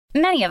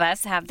Many of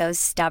us have those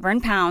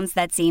stubborn pounds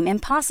that seem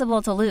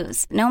impossible to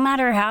lose, no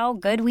matter how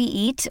good we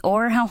eat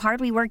or how hard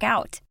we work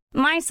out.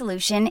 My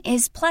solution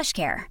is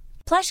PlushCare.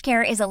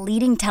 PlushCare is a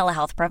leading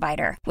telehealth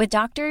provider with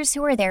doctors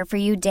who are there for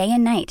you day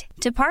and night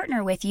to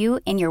partner with you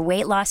in your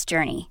weight loss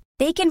journey.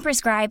 They can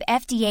prescribe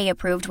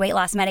FDA-approved weight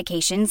loss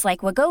medications like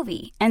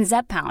Wegovy and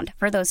Zepbound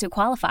for those who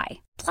qualify.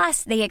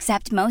 Plus, they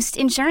accept most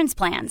insurance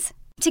plans.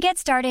 To get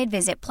started,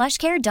 visit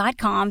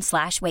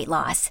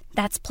plushcare.com/weightloss.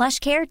 That's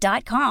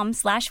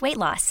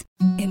plushcare.com/weightloss.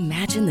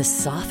 Imagine the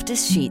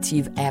softest sheets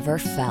you've ever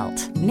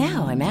felt.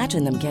 Now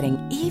imagine them getting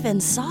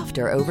even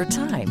softer over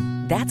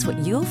time. That's what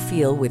you'll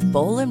feel with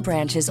Boll &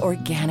 Branch's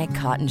organic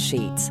cotton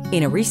sheets.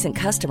 In a recent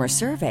customer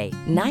survey,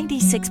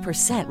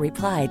 96%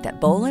 replied that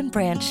Boll &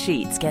 Branch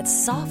sheets get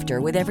softer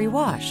with every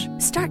wash.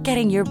 Start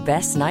getting your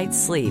best night's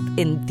sleep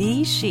in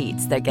these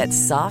sheets that get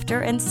softer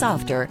and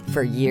softer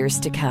for years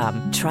to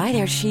come. Try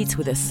their sheets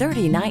with a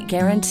 30-night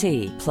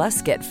guarantee.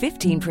 Plus, get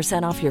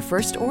 15% off your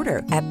first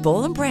order at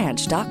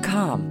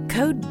bollandbranch.com.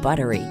 Code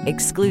BUTTERY.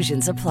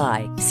 Exclusions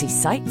apply. See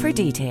site for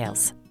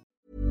details.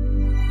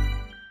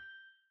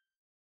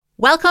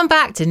 Welcome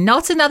back to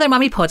Not Another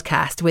Mummy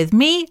podcast with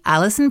me,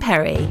 Alison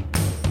Perry.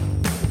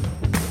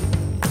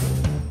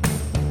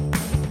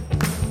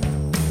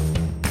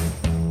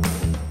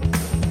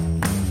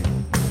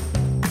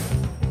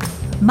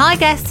 My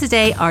guests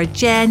today are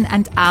Jen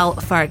and Al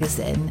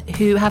Ferguson,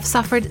 who have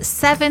suffered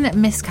 7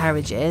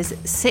 miscarriages,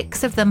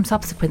 6 of them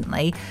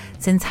subsequently,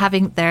 since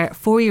having their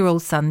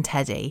 4-year-old son,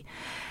 Teddy.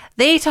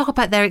 They talk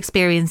about their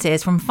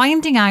experiences from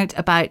finding out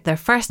about their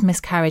first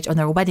miscarriage on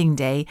their wedding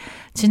day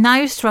to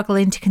now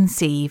struggling to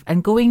conceive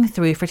and going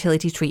through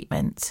fertility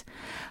treatment.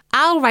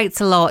 Al writes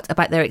a lot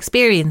about their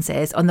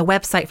experiences on the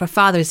website for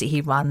fathers that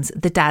he runs,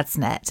 The Dad's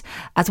Net,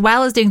 as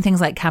well as doing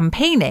things like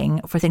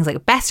campaigning for things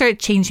like better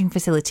changing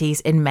facilities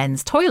in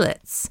men's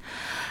toilets.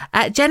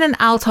 Jen and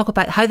Al talk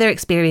about how their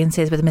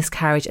experiences with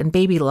miscarriage and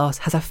baby loss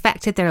has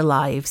affected their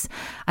lives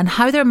and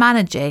how they're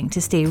managing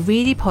to stay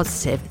really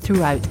positive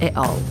throughout it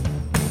all.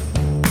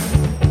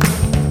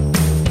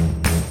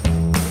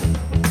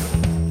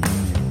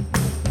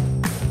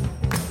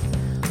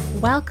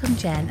 Welcome,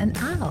 Jen and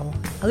Al.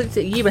 I looked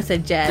at you and I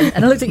said Jen,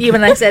 and I looked at you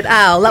and I said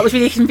Al. That was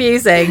really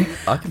confusing.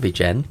 I can be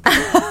Jen.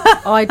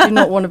 I do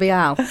not want to be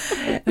Al.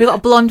 We've got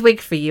a blonde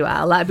wig for you,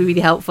 Al. That'd be really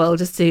helpful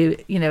just to,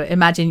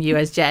 imagine you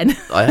as Jen.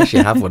 I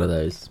actually have one of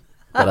those,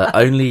 but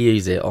I only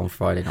use it on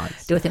Friday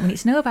nights. Do I think we need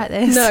to know about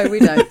this? No, we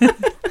don't.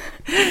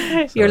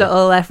 Your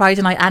little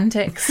Friday night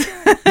antics.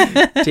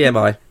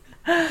 TMI.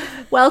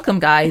 Welcome,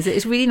 guys.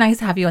 It's really nice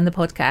to have you on the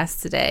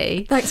podcast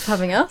today. Thanks for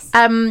having us.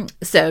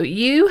 So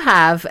you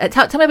have,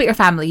 tell me about your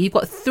family. You've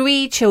got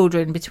 3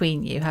 children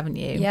between you, haven't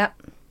you?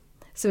 Yep.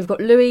 So we've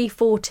got Louis,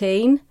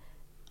 14,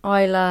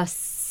 Isla,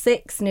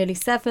 6, nearly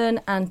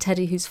 7, and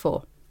Teddy, who's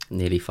 4.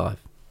 Nearly 5.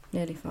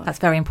 Nearly 5. That's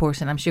very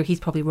important. I'm sure he's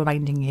probably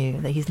reminding you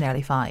that he's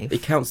nearly 5. He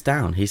counts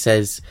down. He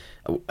says,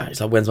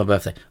 it's like, when's my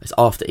birthday? It's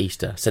after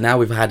Easter. So now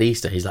we've had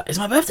Easter. He's like, it's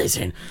my birthday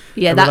soon.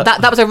 Yeah,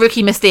 that was a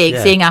rookie mistake,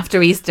 saying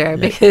after Easter,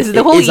 because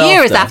the whole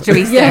year is after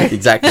Easter. Yeah,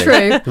 exactly.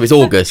 True. It's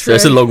August, so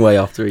it's a long way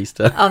after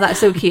Easter. Oh,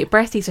 that's so cute.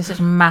 Birthdays are such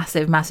a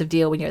massive, massive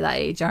deal when you're that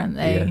age, aren't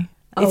they?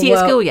 Yeah. Is he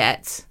at school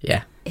yet?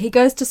 Yeah. He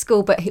goes to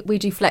school, but we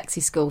do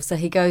flexi school. So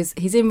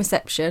he's in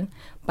reception,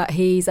 but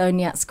he's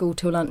only at school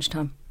till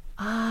lunchtime.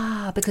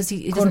 Ah, because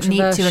he doesn't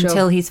need to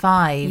until he's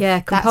 5.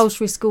 Yeah,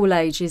 compulsory school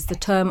age is the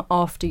term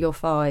after you're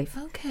 5.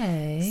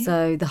 Okay.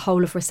 So the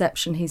whole of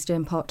reception he's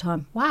doing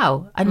part-time.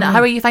 Wow. And how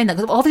are you finding that?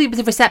 Because obviously with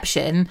the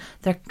reception,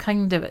 they're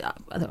kind of, I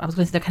was going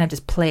to say they're kind of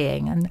just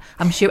playing, and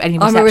I'm sure any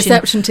reception... I'm a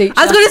reception teacher.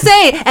 I was going to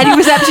say, any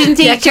reception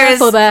teachers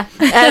careful there.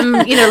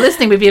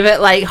 Listening would be a bit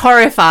like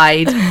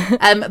horrified.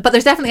 But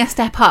there's definitely a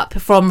step up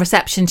from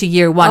reception to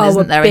year 1,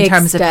 isn't there, in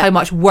terms of how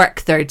much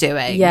work they're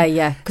doing?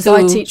 Yeah. Because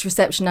I teach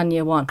reception and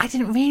year 1. I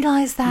didn't realise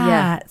that.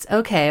 Yeah.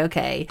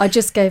 Okay. I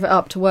just gave it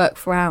up to work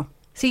for Al.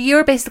 So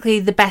you're basically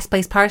the best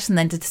placed person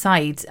then to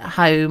decide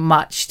how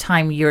much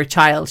time your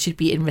child should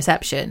be in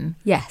reception.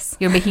 Yes.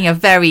 You're making a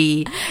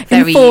very,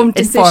 very informed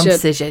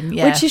decision.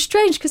 Yeah. Which is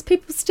strange because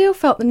people still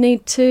felt the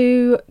need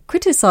to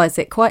criticise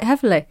it quite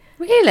heavily.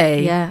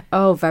 Really? Yeah.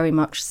 Oh, very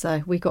much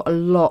so. We got a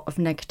lot of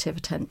negative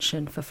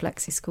attention for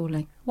flexi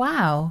schooling.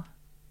 Wow.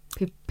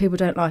 People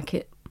don't like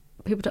it.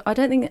 I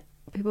don't think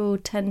people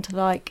tend to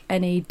like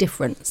any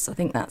difference. I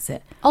think that's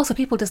it. Also,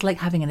 people just like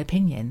having an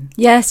opinion.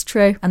 Yes,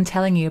 true. And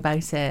telling you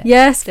about it.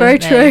 Yes, very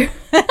true.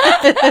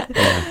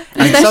 Yeah.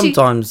 And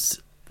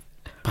sometimes,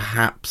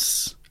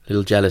 perhaps, a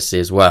little jealousy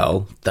as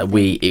well, that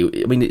we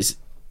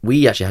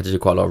actually had to do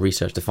quite a lot of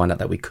research to find out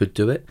that we could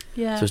do it.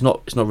 Yeah. So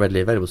it's not readily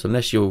available. So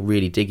unless you're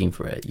really digging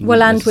for it, and we're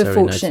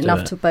fortunate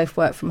enough to both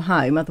work from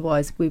home.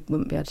 Otherwise, we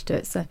wouldn't be able to do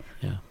it. So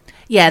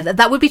yeah,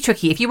 that would be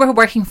tricky. If you were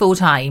working full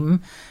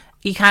time,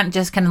 you can't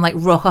just kind of like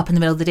rock up in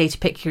the middle of the day to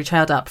pick your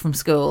child up from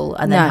school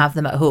and then have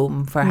them at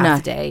home for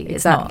half the day.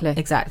 It's not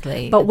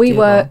exactly. But we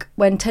work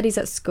when Teddy's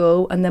at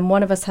school, and then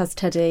one of us has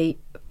Teddy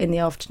in the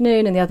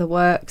afternoon and the other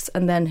works,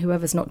 and then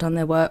whoever's not done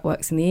their work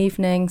works in the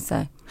evening.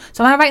 So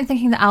am I right in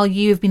thinking that, Al,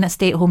 you've been a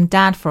stay-at-home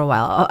dad for a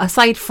while?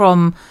 Aside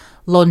from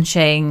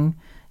launching,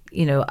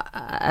 you know,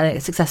 a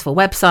successful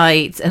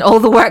website and all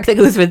the work that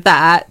goes with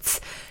that,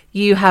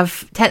 you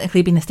have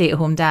technically been a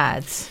stay-at-home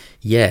dad.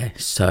 Yeah,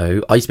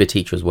 so I used to be a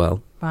teacher as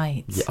well.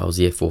 Right. Yeah, I was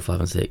year 4, 5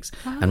 and 6.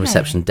 And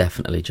reception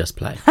definitely just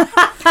play.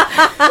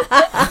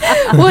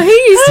 Well, he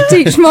used to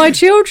teach my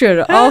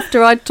children.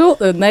 After I'd taught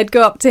them, they'd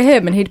go up to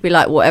him and he'd be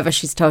like, whatever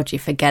she's told you,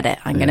 forget it.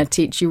 I'm going to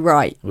teach you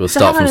right. We'll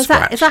start from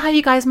scratch. Is that how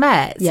you guys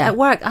met? Yeah. At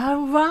work?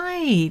 Oh,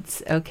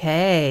 right.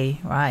 Okay.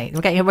 Right.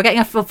 We're getting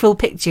a full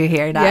picture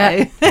here now.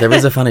 Yeah. There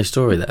is a funny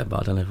story there,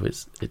 but I don't know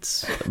if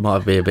it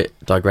might be a bit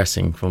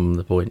digressing from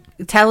the point.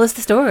 Tell us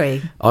the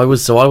story. I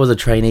was a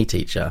trainee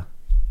teacher,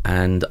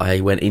 and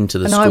I went into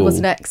the school. And I was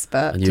an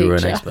expert and you were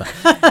an expert.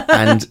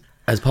 And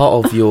as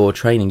part of your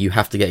training, you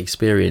have to get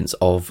experience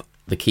of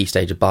the key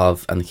stage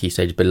above and the key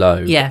stage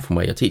below from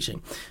where you're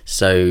teaching.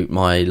 So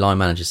my line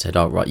manager said,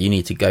 "Oh, right, you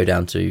need to go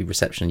down to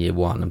reception year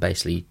 1 and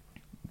basically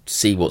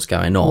see what's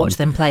going on. Watch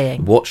them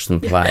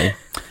play.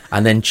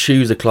 And then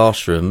choose a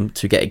classroom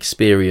to get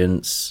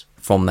experience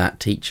from that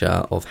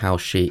teacher of how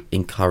she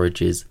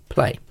encourages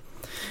play."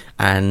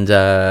 And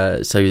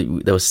so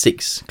there were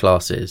 6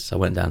 classes. I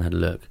went down and had a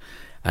look.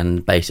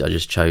 And basically I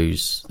just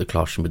chose the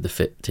classroom with the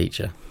fit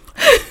teacher.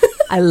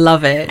 I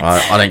love it.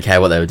 I don't care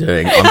what they were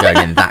doing. I'm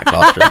going in that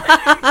classroom.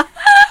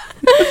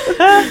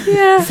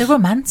 Yeah. So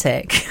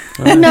romantic.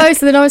 No,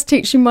 so then I was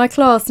teaching my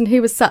class and he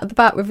was sat at the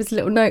back with his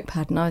little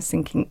notepad and I was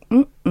thinking,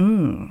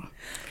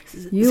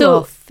 you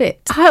are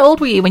fit. How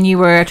old were you when you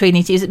were a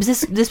trainee teacher?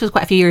 This was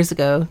quite a few years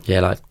ago. Yeah,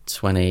 like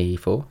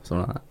 24,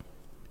 something like that.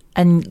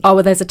 And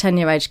well, there's a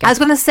 10-year age gap. I was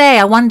going to say,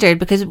 I wondered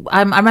because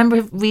I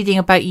remember reading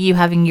about you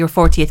having your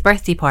 40th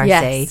birthday party.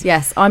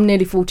 Yes. I'm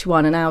nearly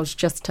 41 and Al's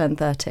just turned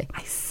 30.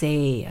 I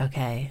see.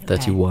 Okay.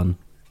 31.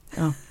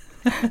 Oh.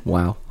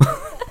 Wow.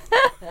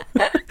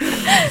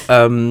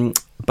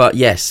 But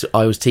yes,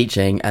 I was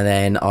teaching and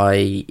then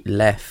I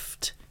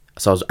left.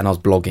 So I was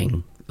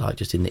blogging, like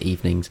just in the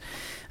evenings.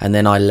 And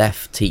then I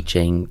left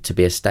teaching to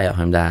be a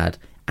stay-at-home dad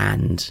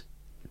and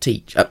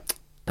teach.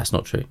 That's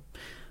not true.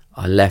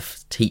 I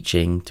left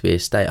teaching to be a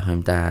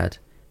stay-at-home dad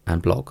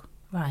and blog.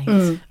 Right.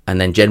 And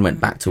then Jen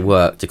went back to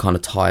work to kind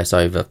of tie us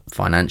over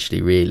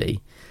financially, really.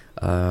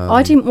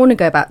 I didn't want to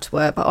go back to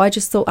work, but I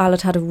just thought Al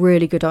had a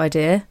really good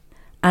idea.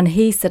 And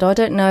he said, I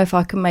don't know if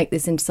I can make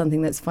this into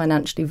something that's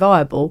financially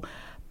viable,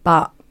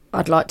 but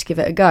I'd like to give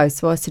it a go.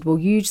 So I said, well,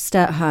 you just stay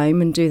at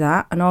home and do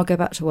that, and I'll go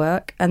back to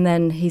work. And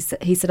then he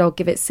said, I'll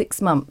give it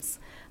 6 months.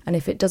 And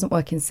if it doesn't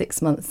work in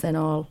 6 months, then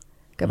I'll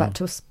go back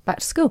to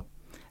school.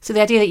 So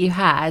the idea that you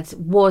had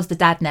was the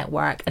Dad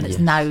Network, and it's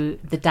now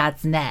the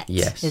Dad's Net,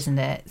 isn't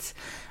it?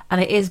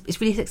 And it's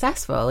really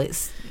successful.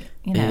 It's,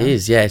 you know. It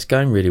is, yeah. It's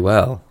going really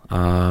well.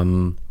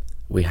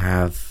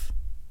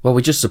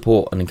 We just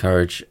support and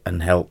encourage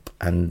and help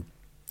and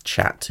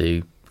chat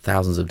to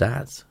thousands of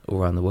dads all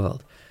around the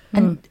world.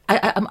 And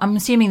I'm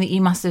assuming that you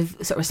must have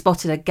sort of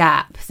spotted a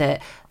gap,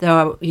 that there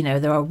are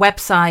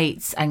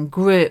websites and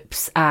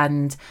groups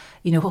and,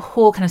 you know, a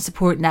whole kind of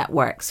support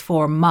networks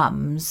for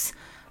mums,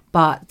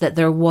 but that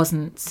there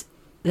wasn't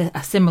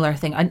a similar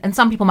thing. And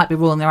some people might be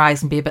rolling their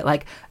eyes and be a bit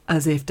like,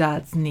 as if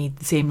dads need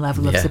the same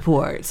level of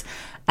support.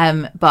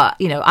 But,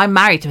 you know, I'm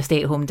married to a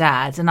stay-at-home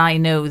dad, and I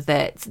know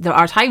that there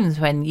are times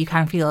when you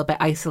can feel a bit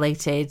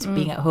isolated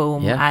being at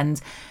home,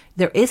 and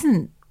there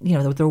isn't, you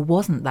know, there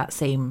wasn't that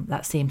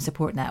same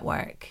support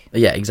network.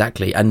 Yeah,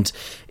 exactly. And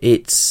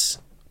it's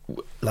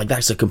like,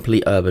 that's a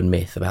complete urban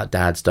myth about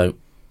dads don't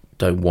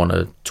want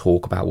to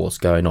talk about what's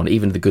going on,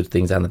 even the good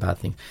things and the bad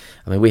things.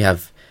 I mean, we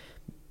have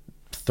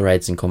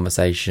threads and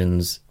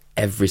conversations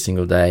every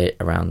single day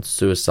around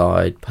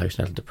suicide,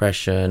 postnatal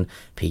depression,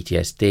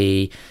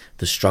 PTSD,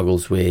 the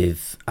struggles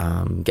with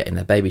getting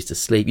their babies to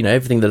sleep, you know,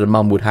 everything that a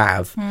mum would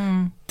have.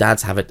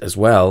 Dads have it as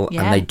well,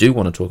 and they do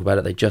want to talk about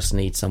it. They just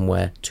need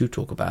somewhere to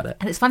talk about it.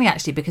 And it's funny,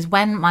 actually, because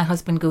when my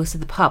husband goes to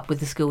the pub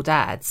with the school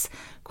dads,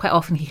 quite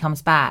often he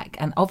comes back,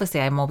 and obviously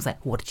I'm always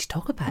like, what did you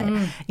talk about?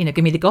 You know,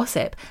 give me the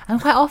gossip.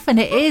 And quite often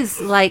it is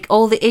like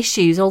all the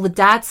issues, all the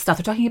dad stuff.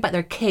 They're talking about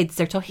their kids.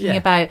 They're talking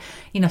about,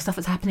 you know, stuff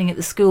that's happening at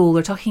the school.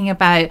 They're talking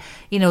about,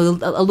 you know,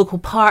 a local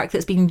park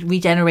that's being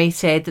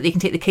regenerated that they can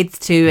take the kids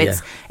to.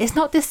 It's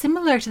not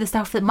dissimilar to the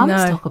stuff that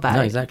mums talk about.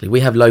 No, exactly. We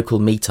have local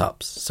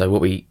meetups. So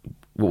what we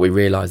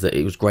realised that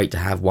it was great to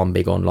have one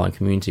big online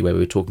community where we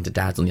were talking to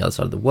dads on the other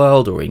side of the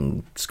world or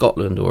in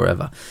Scotland or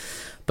wherever.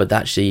 But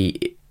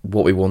actually,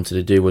 what we wanted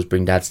to do was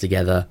bring dads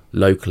together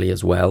locally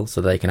as well,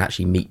 so they can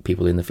actually meet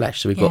people in the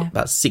flesh. So we've got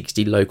about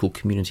 60 local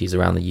communities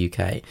around the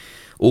UK,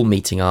 all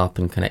meeting up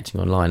and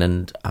connecting online.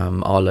 And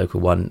our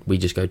local one, we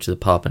just go to the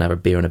pub and have a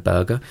beer and a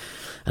burger.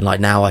 And like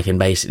now I can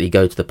basically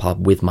go to the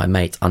pub with my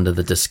mates under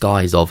the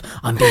disguise of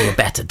I'm being a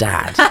better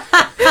dad.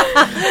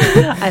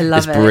 I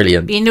love it. It's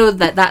brilliant. You know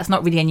that's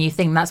not really a new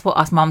thing. That's what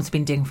us mums have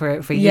been doing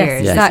for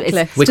years.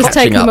 Exactly. We're just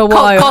taking them a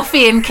while.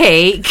 Coffee and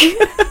cake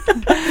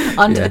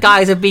under the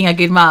guise of being a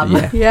good mum.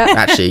 Yeah.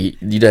 Actually,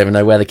 you don't even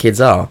know where the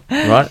kids are,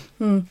 right?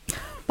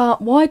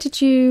 But why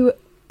did you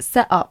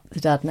set up the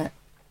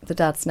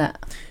Dad's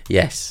Net?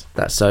 Yes.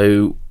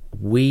 So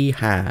we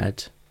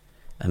had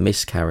a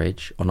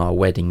miscarriage on our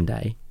wedding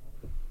day,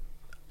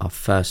 our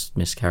first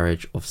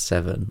miscarriage of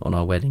 7 on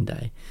our wedding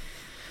day.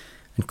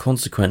 And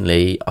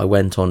consequently, I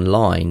went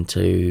online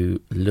to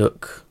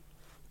look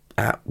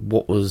at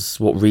what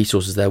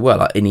resources there were,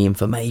 like any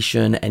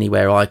information,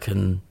 anywhere I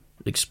can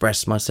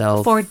express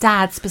myself. For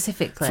dad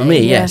specifically? For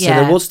me, yeah.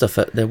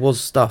 So there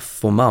was stuff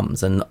for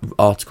mums and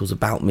articles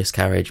about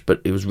miscarriage,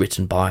 but it was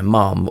written by a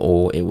mum,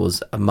 or it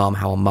was a mum,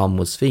 how a mum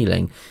was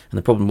feeling. And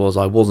the problem was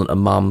I wasn't a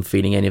mum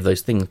feeling any of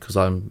those things, because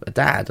I'm a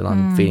dad and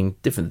I'm feeling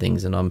different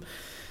things, and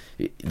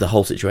the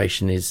whole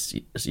situation is,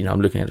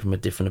 I'm looking at it from a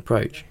different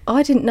approach.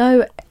 I didn't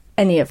know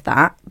any of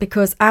that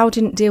because Al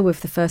didn't deal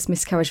with the first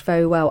miscarriage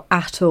very well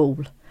at all.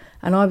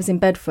 And I was in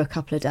bed for a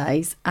couple of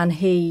days and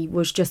he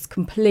was just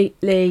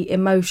completely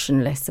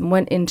emotionless and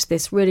went into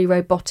this really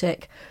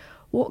robotic,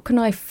 what can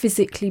I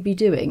physically be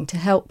doing to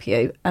help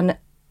you? And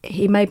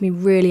he made me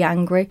really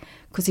angry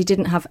because he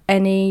didn't have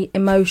any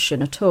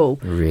emotion at all.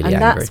 Really and angry.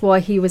 That's why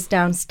he was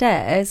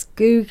downstairs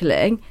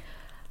Googling,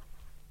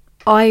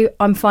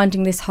 I'm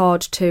finding this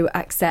hard to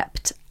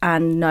accept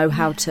and know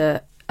how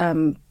to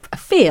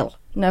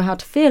know how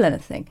to feel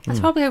anything. That's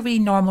probably a really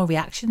normal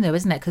reaction though,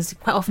 isn't it? Because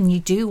quite often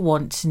you do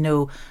want to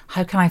know,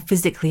 how can I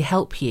physically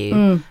help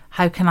you?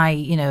 How can I,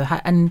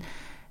 and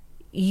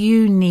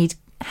you need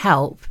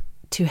help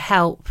to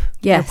help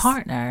your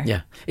partner.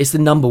 Yeah. It's the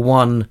number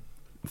one,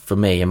 for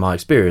me, in my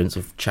experience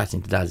of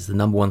chatting to dads, it's the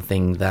number one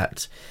thing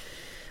that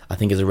I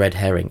think is a red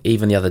herring.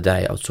 Even the other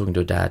day, I was talking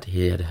to a dad.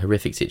 He had a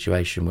horrific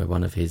situation where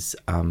one of his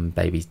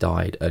babies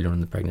died earlier on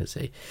in the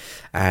pregnancy.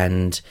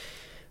 And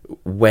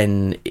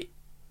when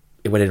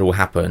it all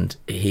happened,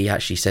 he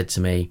actually said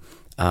to me,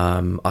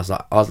 I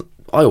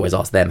always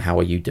ask them, how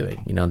are you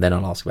doing? And then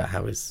I'll ask about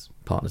how his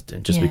partner's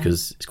doing, just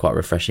because it's quite a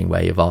refreshing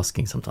way of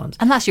asking sometimes.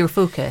 And that's your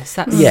focus.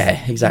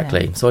 Yeah,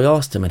 exactly. So I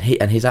asked him, and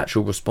his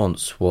actual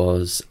response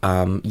was,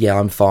 yeah,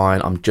 I'm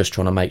fine. I'm just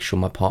trying to make sure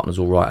my partner's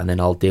all right, and then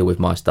I'll deal with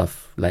my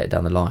stuff later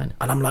down the line.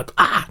 And I'm like,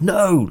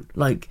 no,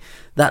 like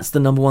that's the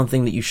number one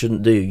thing that you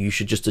shouldn't do. You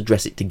should just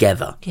address it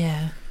together.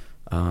 Yeah.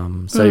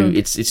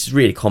 It's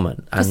really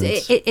common, and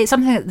it's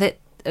something that.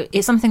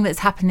 It's something that's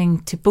happening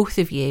to both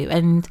of you,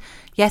 and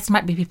yes, there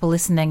might be people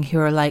listening who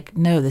are like,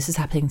 no, this is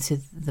happening to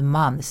the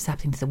mum, this is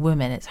happening to the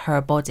woman, it's her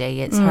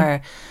body, it's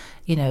her,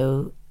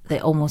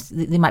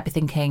 they might be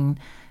thinking,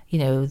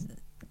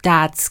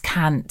 dads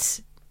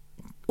can't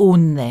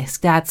own this,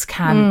 dads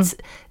can't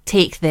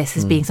take this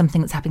as being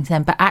something that's happening to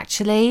them, but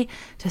actually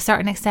to a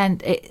certain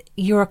extent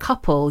you're a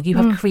couple, you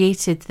have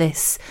created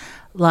this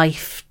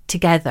life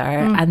together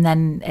and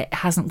then it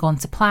hasn't gone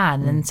to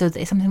plan, and so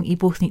it's something that you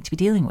both need to be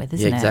dealing with,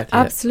 isn't exactly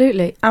it?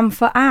 Absolutely. And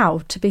for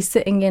Al to be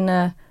sitting in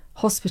a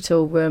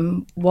hospital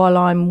room while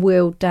I'm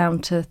wheeled down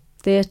to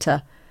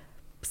theatre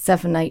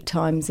 7-8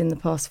 times in the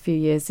past few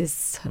years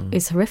is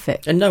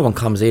horrific. And no one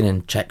comes in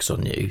and checks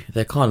on you.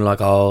 They're kind of like,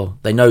 oh,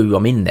 they know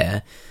I'm in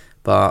there,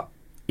 but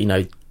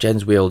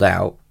Jen's wheeled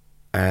out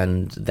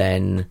and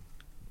then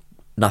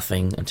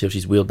nothing until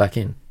she's wheeled back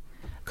in.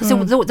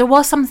 Because there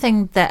was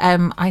something that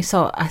I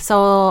saw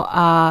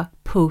a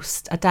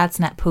post, a Dad's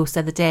Net post the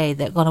other day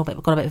that got a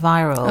bit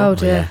viral. Oh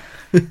dear.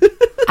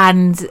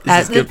 And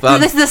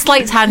this is a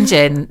slight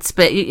tangent,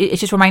 but it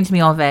just reminded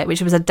me of it,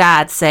 which was a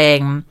dad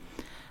saying,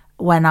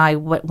 when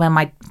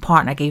my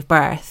partner gave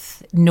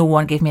birth, no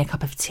one gave me a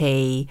cup of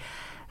tea,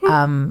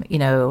 and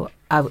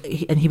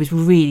he was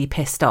really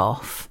pissed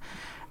off.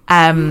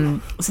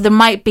 So there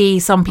might be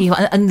some people,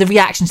 and the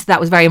reaction to that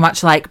was very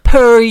much like,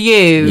 poor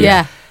you.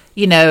 Yeah.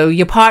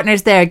 Your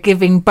partner's there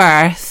giving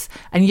birth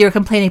and you're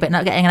complaining about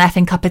not getting an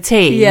effing cup of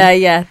tea.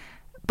 Yeah.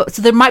 But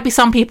so there might be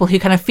some people who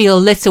kind of feel a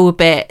little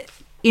bit,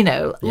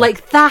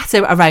 like that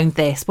around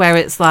this, where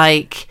it's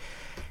like,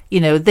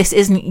 this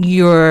isn't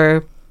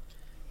your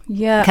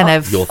kind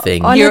of your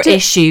thing, your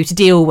issue to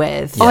deal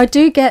with. I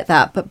do get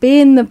that, but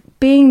being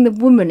the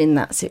woman in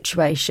that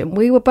situation,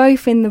 we were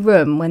both in the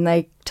room when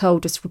they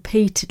told us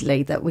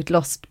repeatedly that we'd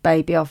lost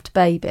baby after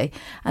baby,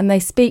 and they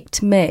speak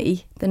to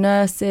me, the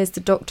nurses, the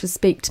doctors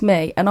speak to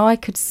me, and I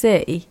could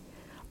see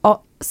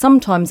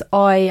sometimes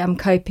I am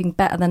coping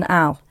better than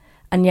Al,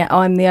 and yet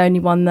I'm the only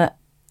one that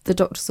the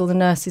doctors or the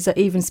nurses are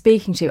even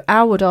speaking to.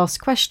 Al would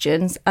ask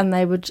questions and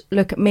they would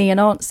look at me and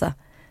answer.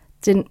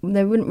 They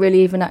wouldn't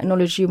really even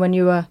acknowledge you when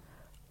you were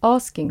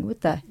asking,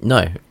 would they?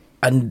 No.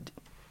 And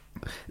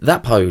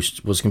that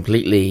post was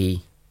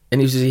completely,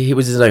 and it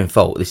was his own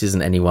fault. This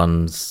isn't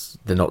anyone's,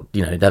 they're not,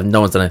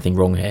 no one's done anything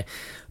wrong here,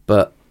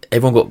 but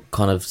everyone got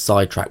kind of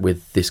sidetracked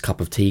with this cup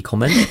of tea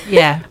comment.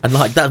 Yeah. And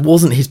that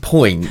wasn't his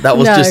point. That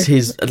was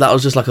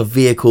just like a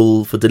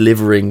vehicle for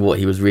delivering what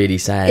he was really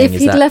saying.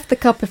 If he'd left the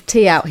cup of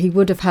tea out, he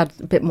would have had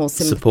a bit more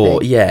sympathy.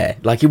 Support, yeah.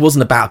 It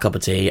wasn't about a cup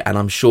of tea, and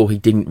I'm sure he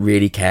didn't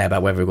really care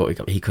about whether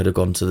he could have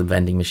gone to the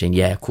vending machine.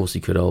 Yeah, of course he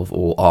could have,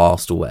 or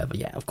asked or whatever.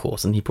 Yeah, of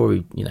course. And he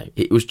probably,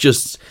 it was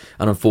just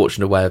an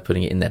unfortunate way of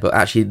putting it in there. But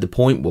actually the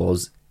point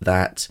was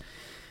that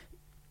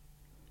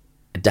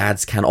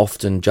dads can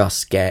often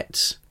just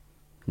get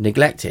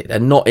neglected,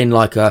 and not in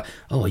like a,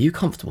 oh, are you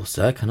comfortable,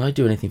 sir? Can I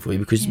do anything for you?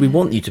 Because we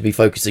want you to be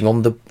focusing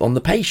on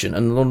the patient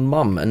and on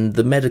mum and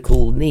the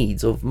medical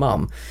needs of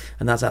mum,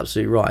 and that's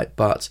absolutely right.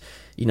 But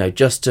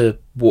just to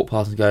walk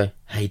past and go,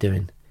 how you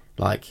doing?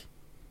 Like,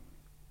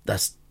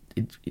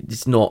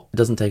 it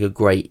doesn't take a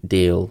great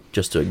deal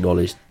just to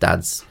acknowledge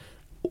dad's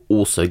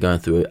also going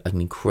through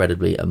an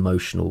incredibly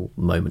emotional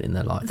moment in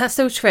their life. That's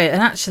so true.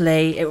 And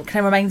actually, it kind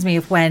of reminds me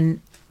of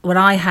when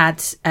I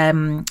had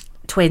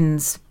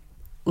twins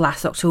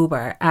last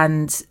October,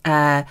 and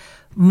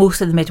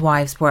most of the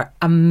midwives were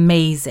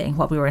amazing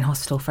while we were in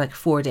hospital for like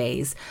 4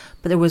 days.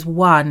 But there was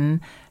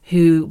one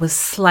who was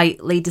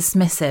slightly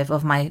dismissive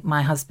of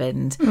my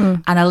husband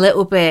and a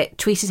little bit,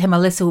 treated him a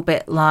little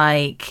bit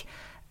like,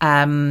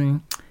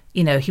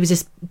 he was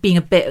just being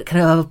a bit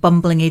kind of a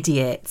bumbling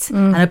idiot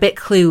and a bit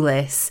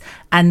clueless,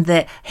 and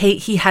that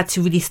he had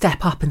to really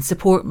step up and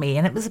support me.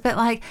 And it was a bit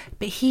like,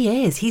 but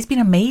he's been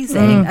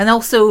amazing. And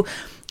also,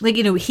 like,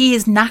 he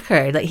is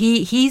knackered. Like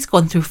he's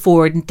gone through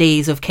 4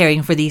 days of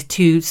caring for these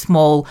 2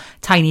 small,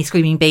 tiny,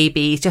 screaming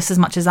babies just as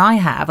much as I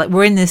have. Like,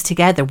 we're in this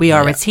together. We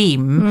are a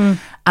team.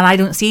 And I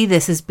don't see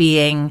this as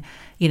being,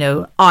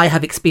 I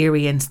have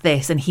experienced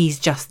this and he's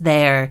just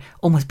there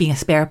almost being a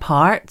spare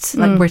part.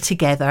 Like, we're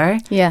together.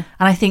 Yeah.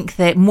 And I think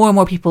that more and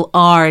more people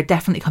are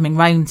definitely coming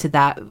round to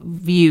that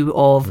view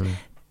of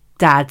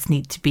dads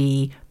need to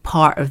be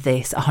part of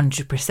this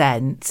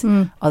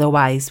 100%.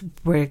 Otherwise,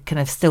 we're kind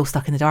of still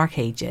stuck in the dark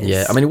ages.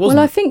 Yeah, I mean, it wasn't...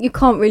 Well, I think you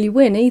can't really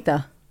win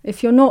either.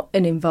 If you're not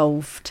an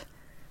involved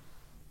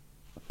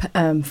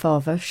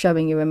father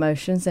showing your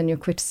emotions, then you're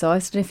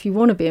criticised. And if you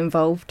want to be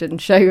involved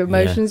and show your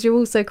emotions, you're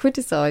also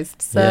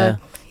criticised. So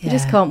you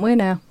just can't win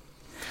now.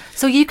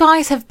 So you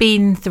guys have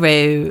been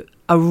through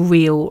a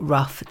real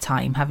rough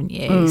time, haven't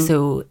you?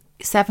 So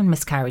 7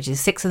 miscarriages,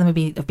 6 of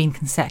them have been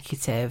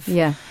consecutive.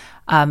 Yeah.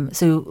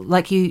 So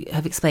like you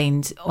have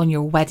explained, on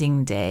your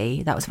wedding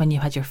day, that was when you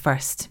had your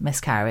first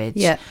miscarriage.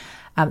 Yeah.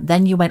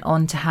 Then you went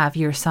on to have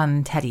your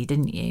son Teddy,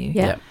 didn't you?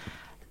 Yeah.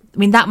 I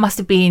mean, that must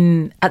have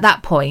been, at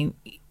that point,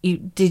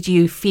 did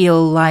you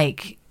feel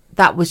like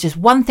that was just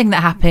one thing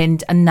that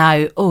happened and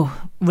now,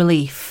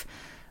 relief,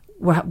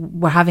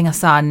 we're having a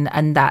son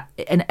and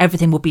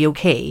everything will be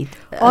okay?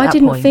 I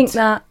didn't think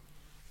that,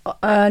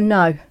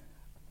 no.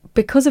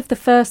 Because of the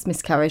first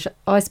miscarriage,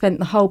 I spent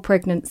the whole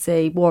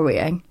pregnancy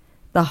worrying.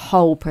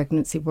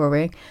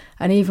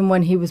 And even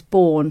when he was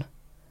born,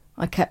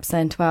 I kept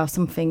saying to Al,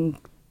 something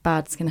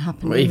bad's going to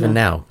happen. Well, even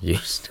now, you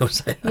still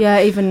say that.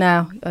 Yeah, even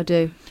now, I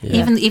do.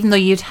 Yeah. Even though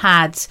you'd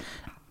had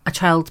a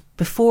child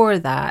before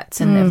that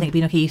and everything had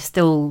been okay,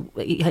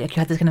 you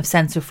had this kind of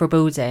sense of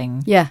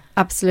foreboding. Yeah,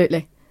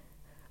 absolutely.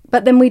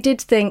 But then we did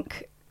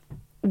think,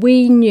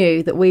 we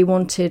knew that we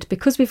wanted,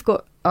 because we've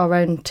got our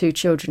own 2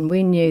 children,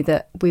 we knew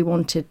that we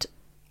wanted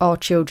our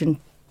children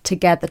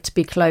together to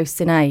be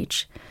close in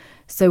age.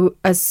 So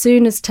as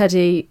soon as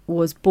Teddy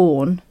was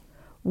born,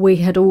 we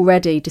had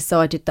already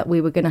decided that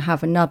we were going to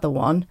have another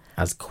one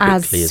as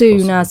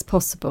soon as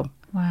possible.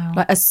 Wow.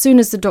 Like, as soon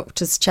as the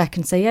doctors check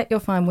and say, yeah, you're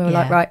fine, we were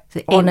like, right,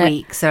 so on 8 it.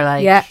 weeks are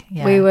like... Yeah,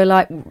 we were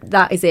like,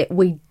 that is it.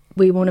 We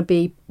want to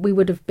be... We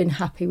would have been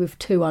happy with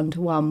 2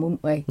 under 1,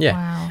 wouldn't we? Yeah.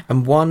 Wow.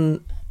 And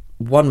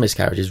one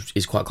miscarriage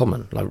is quite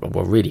common,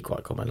 really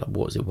quite common. Like,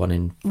 what is it, 1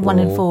 in 4? 1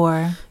 in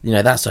 4.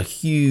 That's a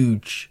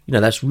huge,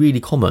 that's really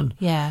common.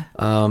 Yeah.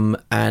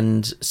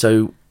 And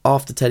so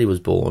after Teddy was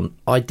born,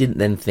 I didn't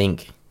then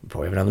think,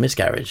 probably have another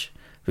miscarriage,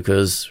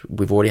 because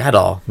we've already had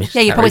our miscarriage.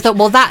 Yeah, you probably thought,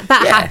 well, that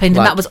happened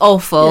and that was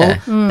awful,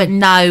 but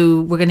now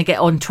we're going to get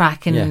on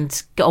track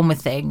and get on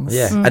with things.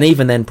 Yeah, and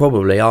even then,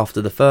 probably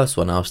after the first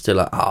one, I was still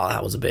like,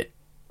 that was a bit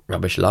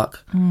rubbish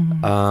luck.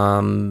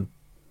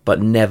 But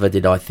never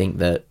did I think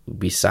that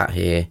we sat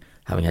here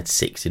having had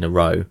 6 in a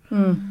row.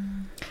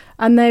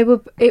 And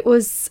it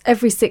was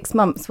every 6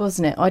 months,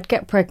 wasn't it? I'd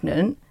get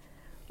pregnant.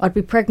 I'd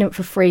be pregnant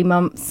for 3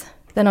 months.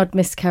 Then I'd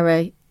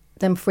miscarry.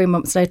 Then 3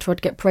 months later,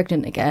 I'd get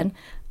pregnant again.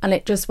 And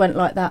it just went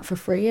like that for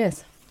 3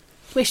 years.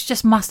 Which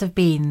just must have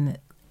been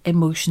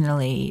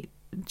emotionally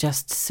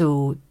just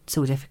so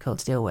difficult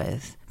to deal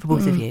with for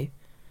both of you.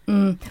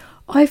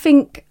 I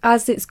think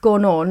as it's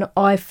gone on,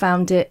 I've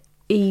found it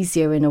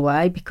easier in a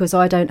way, because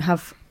I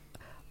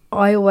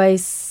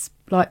always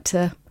like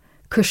to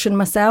cushion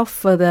myself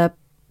for the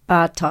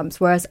bad times,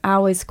 whereas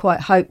Al is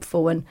quite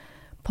hopeful and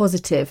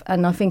positive.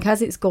 And I think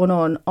as it's gone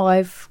on,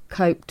 I've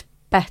coped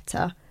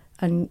better,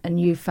 and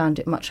you've found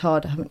it much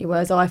harder, haven't you?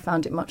 Whereas I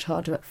found it much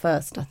harder at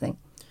first, I think.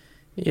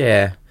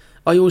 Yeah.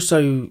 I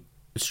also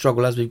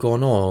struggle as we've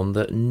gone on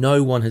that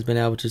no one has been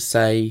able to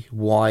say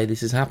why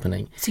this is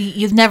happening. So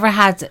you've never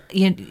had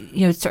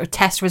sort of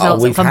test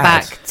results that come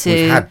back to...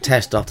 We've had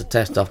test after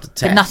test after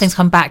test. But nothing's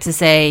come back to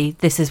say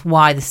this is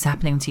why this is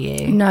happening to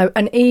you. No,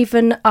 and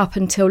even up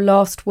until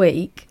last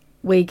week,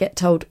 we get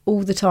told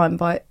all the time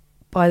by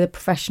the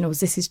professionals,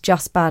 this is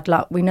just bad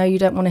luck. We know you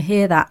don't want to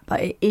hear that,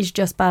 but it is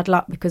just bad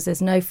luck because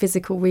there's no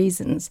physical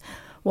reasons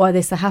why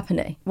this is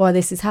happening.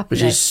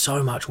 Which is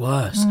so much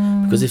worse.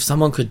 Because if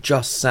someone could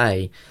just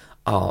say,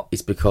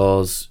 it's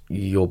because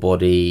your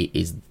body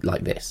is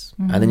like this.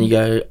 And then you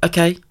go,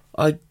 okay,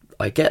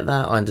 I get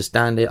that, I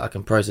understand it, I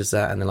can process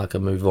that, and then I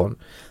can move on.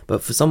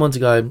 But for someone to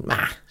go,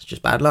 it's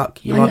just bad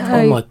luck. You're like,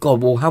 oh my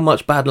God, well, how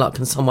much bad luck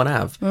can someone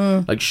have?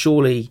 Like,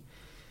 surely.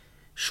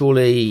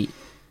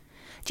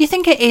 Do you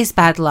think it is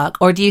bad luck,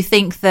 or do you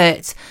think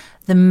that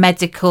the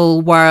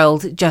medical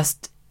world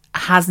just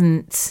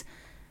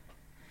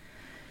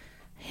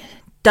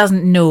doesn't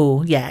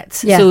know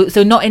yet? Yeah.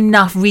 So not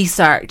enough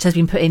research has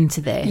been put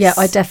into this. Yeah,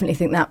 I definitely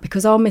think that,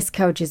 because our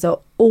miscarriages are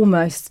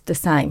almost the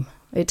same.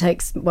 It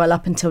takes, well,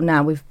 up until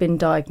now, we've been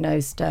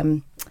diagnosed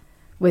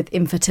with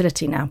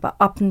infertility now, but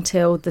up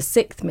until the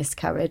 6th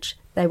miscarriage,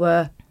 they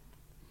were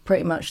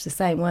pretty much the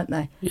same, weren't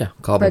they? Yeah,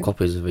 carbon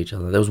copies of each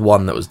other. There was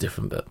one that was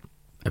different, but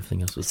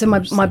everything else was so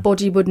my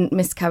body wouldn't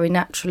miscarry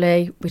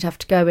naturally. We'd have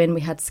to go in.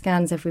 We had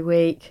scans every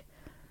week.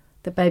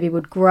 The baby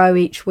would grow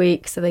each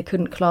week, so they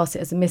couldn't class it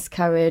as a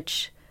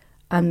miscarriage.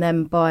 And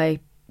then by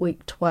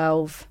week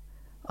 12,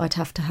 I'd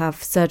have to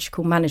have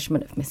surgical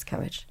management of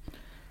miscarriage.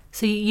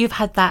 So you've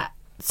had that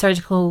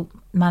surgical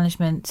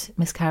management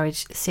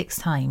miscarriage 6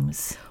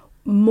 times?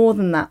 More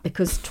than that,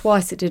 because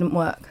twice it didn't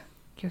work.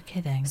 You're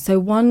kidding. So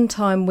one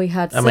time we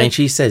had... I mean,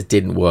 she says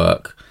didn't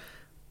work.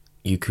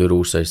 You could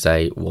also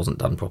say it wasn't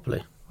done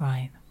properly.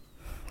 Right.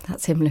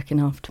 That's him looking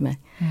after me.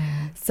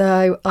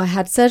 So I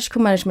had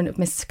surgical management of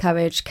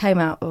miscarriage, came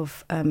out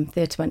of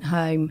theatre, went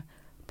home,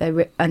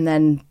 and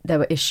then there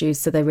were issues,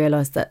 so they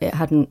realised that it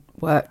hadn't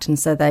worked, and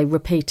so they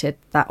repeated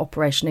that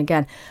operation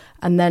again.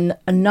 And then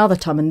another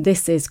time, and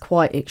this is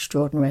quite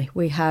extraordinary,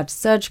 we had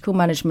surgical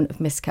management of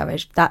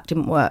miscarriage. That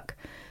didn't work.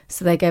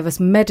 So they gave us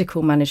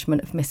medical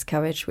management of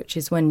miscarriage, which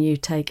is when you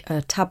take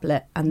a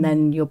tablet and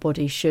then your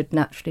body should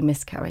naturally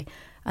miscarry.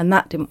 And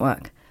that didn't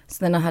work. So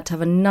then I had to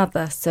have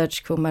another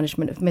surgical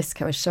management of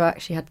miscarriage. So I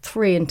actually had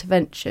 3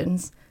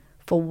 interventions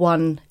for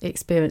one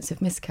experience of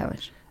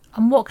miscarriage.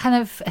 And what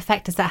kind of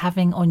effect is that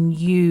having on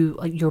you,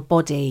 your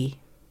body,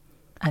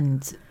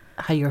 and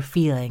how you're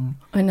feeling?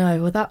 I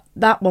know. Well,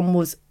 that one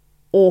was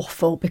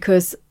awful,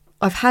 because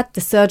I've had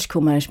the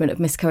surgical management of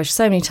miscarriage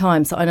so many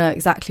times that I know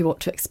exactly what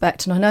to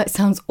expect. And I know it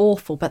sounds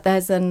awful, but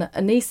there's an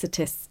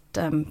anaesthetist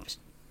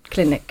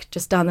clinic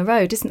just down the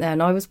road, isn't there?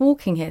 And I was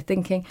walking here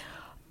thinking,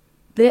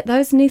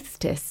 those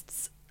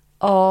anaesthetists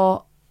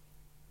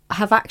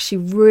have actually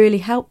really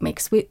helped me,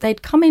 because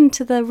they'd come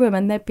into the room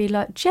and they'd be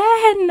like,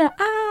 Jen,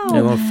 ow.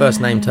 We're on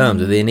first name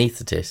terms with the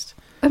anaesthetist.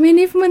 I mean,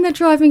 even when they're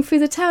driving through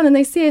the town and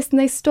they see us and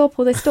they stop,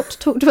 or they stop to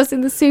talk to us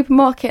in the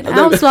supermarket, and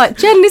Al's like,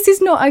 Jen, this is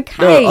not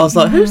okay. No, I was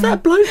like, who's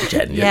that bloke,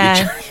 Jen?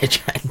 Yeah. You're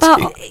chatting to?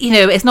 But, you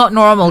know, it's not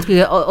normal to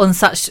be on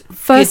such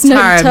first good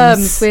name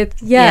terms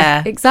with,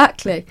 Yeah.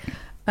 exactly.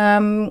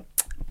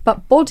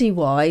 But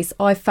body-wise,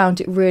 I found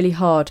it really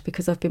hard,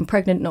 because I've been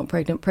pregnant, not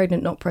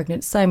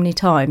pregnant so many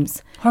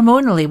times.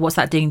 Hormonally, what's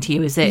that doing to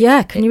you? Is it?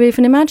 Yeah, can you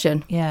even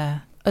imagine? Yeah.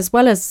 As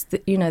well as,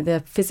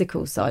 the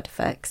physical side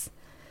effects.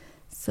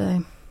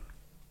 So...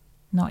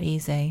 not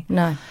easy.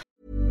 No.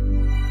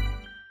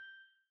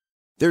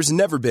 There's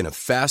never been a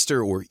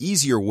faster or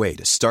easier way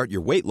to start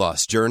your weight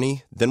loss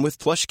journey than with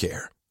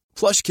PlushCare.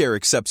 PlushCare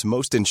accepts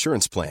most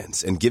insurance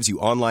plans and gives you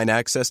online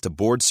access to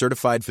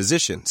board-certified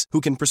physicians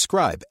who can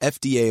prescribe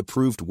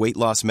FDA-approved weight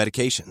loss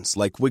medications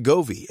like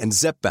Wegovy and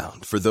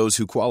Zepbound for those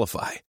who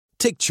qualify.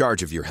 Take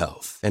charge of your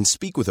health and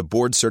speak with a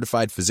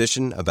board-certified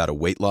physician about a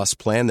weight loss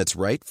plan that's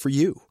right for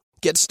you.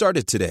 Get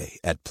started today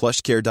at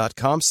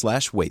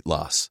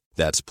plushcare.com/weightloss.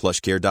 That's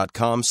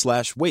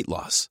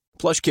plushcare.com/weightloss.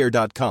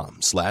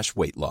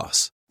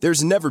 plushcare.com/weightloss.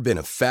 There's never been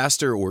a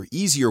faster or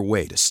easier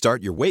way to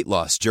start your weight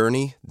loss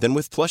journey than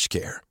with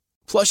PlushCare.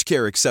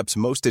 PlushCare accepts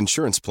most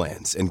insurance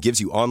plans and gives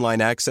you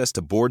online access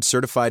to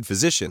board-certified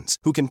physicians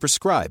who can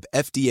prescribe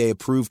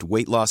FDA-approved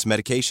weight loss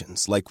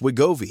medications like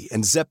Wegovy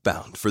and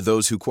Zepbound for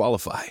those who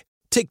qualify.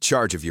 Take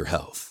charge of your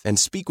health and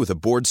speak with a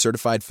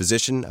board-certified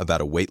physician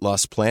about a weight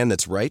loss plan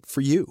that's right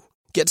for you.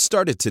 Get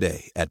started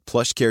today at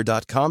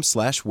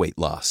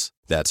plushcare.com/weightloss.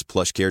 That's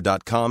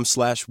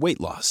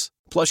plushcare.com/weightloss.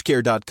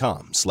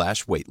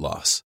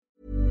 plushcare.com/weightloss.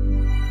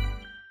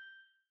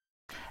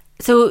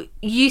 So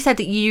you said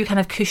that you kind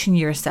of cushion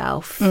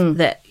yourself,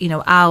 that,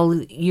 Al,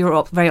 you're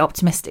a very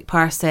optimistic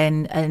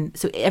person. And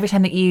so every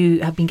time that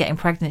you have been getting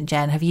pregnant,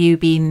 Jen, have you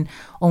been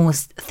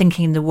almost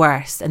thinking the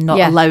worst and not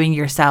allowing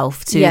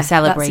yourself to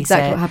celebrate that's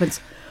exactly it? what happens.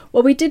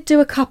 Well, we did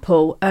do a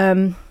couple.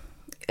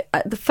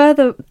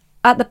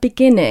 At the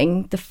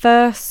beginning, the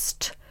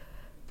first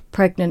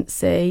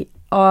pregnancy,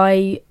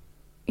 when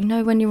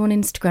you're on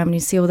Instagram and you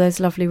see all those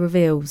lovely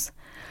reveals,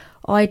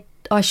 I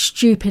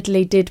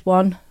stupidly did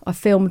one. I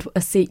filmed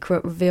a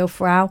secret reveal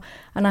for Al,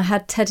 and I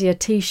had Teddy a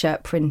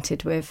T-shirt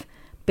printed with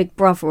Big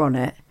Brother on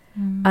it.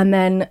 And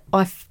then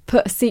I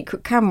put a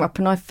secret camera up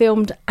and I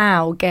filmed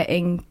Al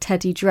getting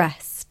Teddy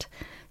dressed.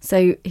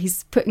 So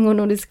he's putting on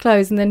all his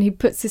clothes, and then he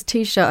puts his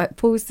T-shirt,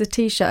 pulls the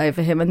T-shirt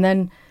over him, and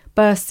then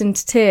bursts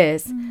into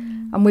tears.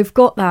 And we've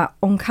got that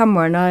on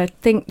camera, and I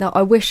think that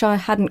I wish I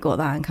hadn't got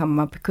that on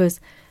camera, because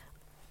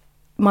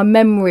my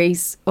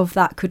memories of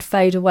that could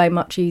fade away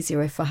much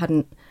easier if I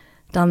hadn't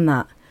done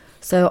that.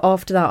 So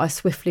after that, I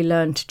swiftly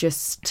learned to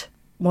just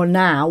well,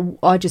 now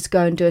I just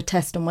go and do a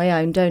test on my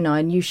own, don't I?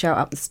 And you shout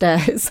up the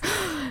stairs.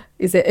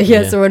 Is it a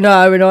yes or a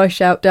no? And I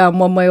shout down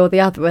one way or the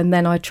other, and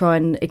then I try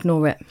and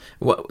ignore it.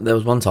 Well, there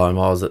was one time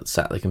I was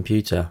sat at the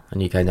computer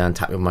and you came down and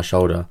tapped me on my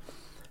shoulder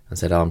and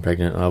said, "Oh, I'm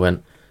pregnant." And I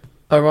went,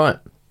 "Oh, right."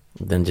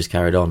 Then just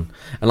carried on.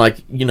 And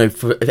like, you know,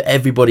 for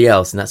everybody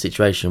else in that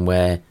situation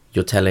where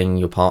you're telling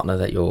your partner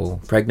that you're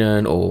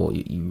pregnant or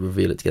you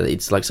reveal it together,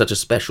 it's like such a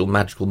special,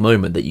 magical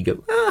moment that you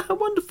go, "Ah, how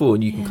wonderful."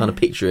 And you can kind of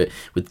picture it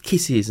with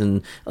kisses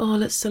and, "Oh,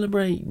 let's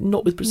celebrate,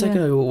 not with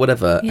Prosecco," or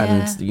whatever. Yeah.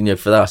 And, you know,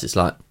 for us, it's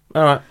like,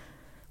 all right.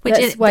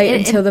 Let's wait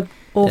until the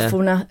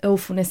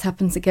awfulness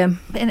happens again.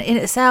 But in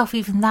itself,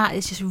 even that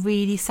is just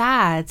really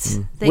sad.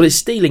 Well, it's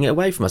stealing it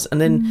away from us. And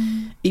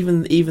then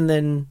even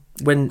then,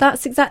 when...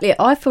 That's exactly it.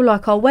 I feel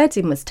like our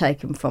wedding was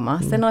taken from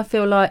us. Then I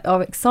feel like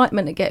our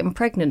excitement at getting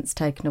pregnant's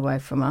taken away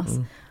from us.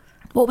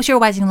 What was your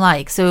wedding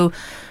like? So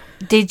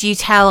did you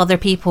tell other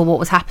people what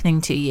was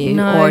happening to you?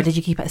 No. Or did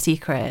you keep it a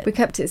secret? We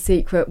kept it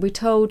secret. We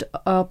told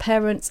our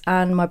parents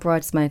and my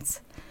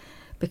bridesmaids,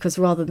 because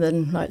rather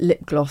than like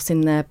lip gloss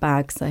in their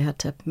bags, they had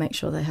to make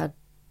sure they had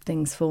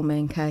things for me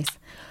in case.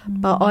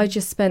 But I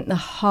just spent the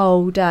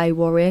whole day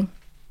worrying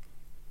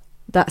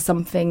that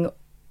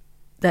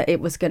it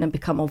was going to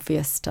become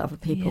obvious to other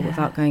people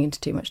without going into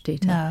too much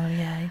detail. No,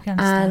 yeah, you can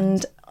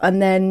understand.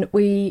 And then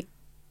we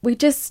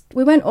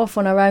went off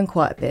on our own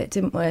quite a bit,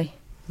 didn't we?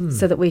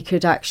 So that we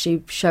could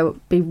actually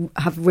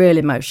have real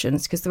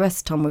emotions, because the rest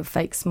of the time we were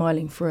fake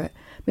smiling through it.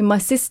 I mean, my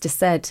sister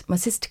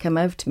came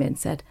over to me and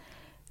said,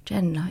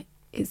 "Jen, like,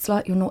 it's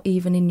like you're not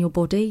even in your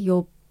body.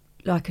 You're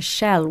like a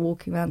shell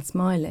walking around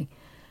smiling."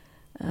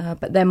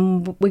 But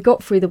then we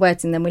got through the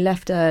wedding, then we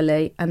left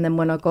early, and then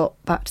when I got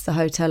back to the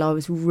hotel, I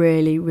was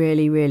really,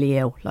 really, really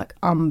ill, like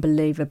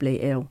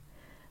unbelievably ill.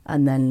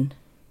 And then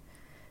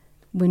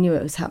we knew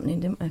it was happening,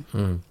 didn't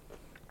we?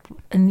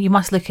 And you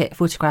must look at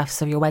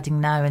photographs of your wedding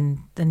now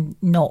and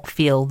not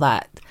feel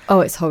that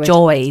It's horrid.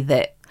 joy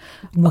that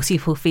most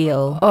people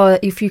feel. Oh,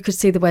 if you could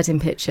see the wedding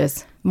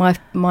pictures, my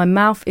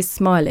mouth is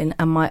smiling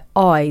and my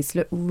eyes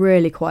look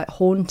really quite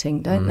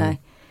haunting, don't they?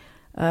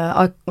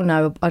 I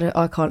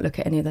can't look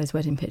at any of those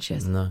wedding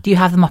pictures. No. Do you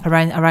have them up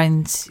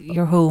around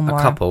your home?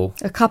 A couple.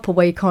 A couple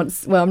where you can't.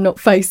 Well, I'm not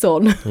face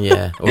on.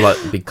 Yeah. Or like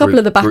big couple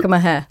of the back of my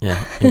hair.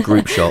 Yeah. In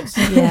group shots.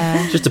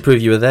 Yeah. Just to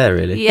prove you were there,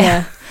 really.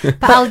 Yeah.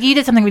 But Al, you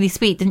did something really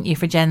sweet, didn't you,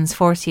 for Jen's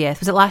 40th?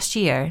 Was it last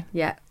year?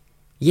 Yeah.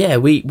 Yeah,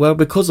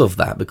 because of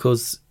that,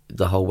 because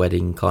the whole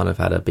wedding kind of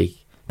had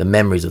the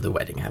memories of the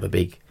wedding have a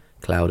big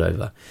cloud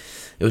over.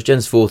 It was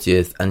Jen's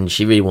 40th, and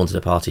she really wanted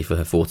a party for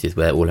her 40th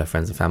where all her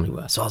friends and family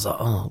were. So I was like,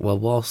 oh, well,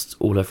 whilst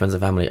all her friends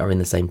and family are in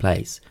the same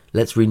place,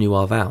 let's renew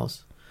our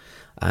vows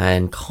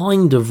and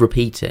kind of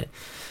repeat it.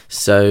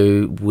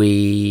 So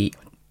You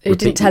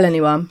didn't tell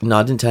anyone? No,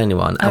 I didn't tell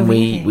anyone. And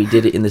really? we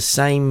did it in the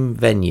same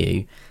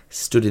venue,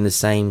 stood in the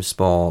same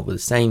spot with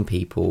the same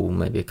people,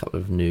 maybe a couple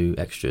of new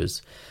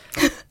extras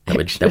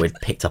that we'd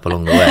picked up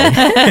along the way.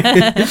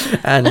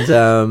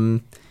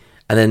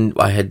 And then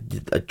I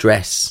had a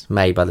dress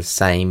made by the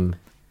same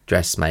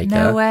dressmaker.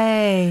 No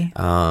way.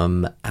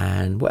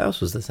 And what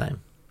else was the same?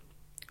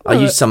 I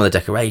used some of the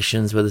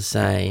decorations were the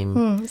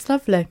same. It's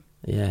lovely.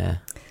 Yeah.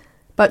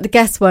 But the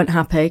guests weren't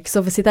happy because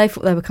obviously they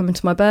thought they were coming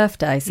to my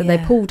birthday. So they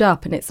pulled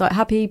up and it's like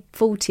happy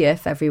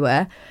 40th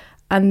everywhere.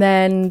 And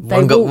then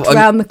they walked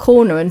around the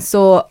corner and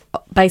saw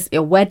basically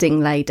a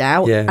wedding laid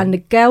out. Yeah. And the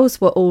girls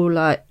were all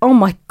like, "Oh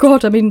my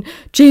God, I'm in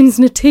jeans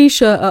and a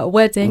T-shirt at a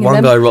wedding."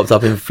 One guy rocked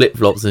up in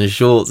flip-flops and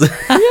shorts.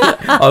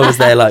 I was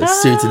there like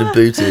suited and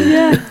booted.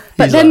 Yeah.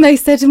 But then they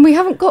said, "And we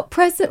haven't got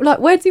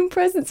wedding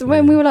presents." And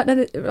when we were like,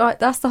 "No,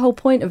 that's the whole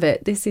point of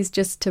it. This is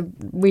just to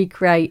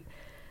recreate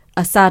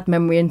a sad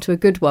memory into a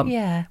good one."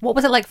 Yeah. What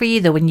was it like for you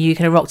though when you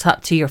kind of rocked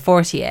up to your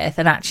 40th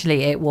and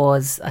actually it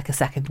was like a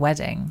second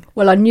wedding?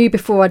 Well, I knew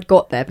before I'd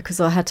got there because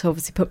I had to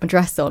obviously put my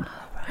dress on.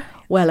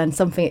 Well, and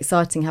something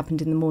exciting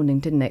happened in the morning,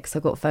 didn't it? Because I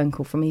got a phone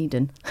call from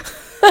Eden.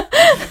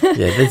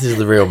 Yeah, this is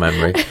the real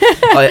memory.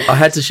 I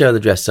had to show her the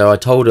dress, so I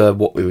told her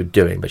what we were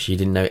doing, but she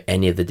didn't know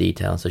any of the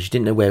details. So she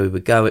didn't know where we were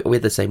going. We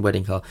had the same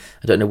wedding car.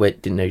 Didn't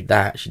know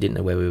that. She didn't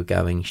know where we were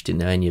going. She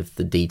didn't know any of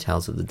the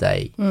details of the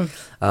day.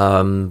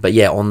 But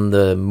yeah, on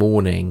the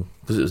morning,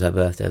 because it was her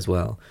birthday as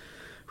well,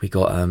 we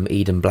got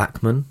Eden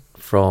Blackman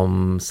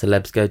from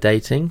Celebs Go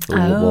Dating,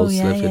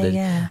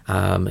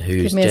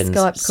 who's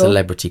Jen's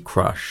celebrity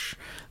crush.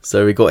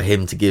 So we got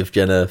him to give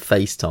Jen a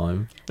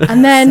FaceTime.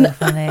 And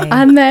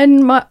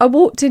then I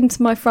walked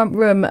into my front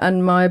room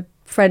and my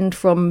friend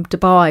from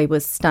Dubai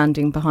was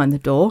standing behind the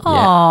door.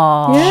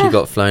 Aww. Yeah. She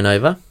got flown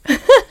over.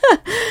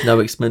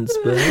 No expense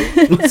bill.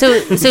 So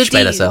she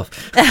made herself.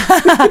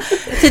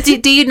 So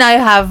do you now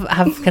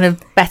have kind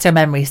of better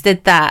memories?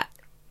 Did that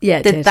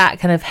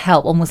kind of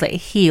help almost like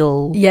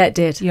heal it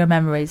did. Your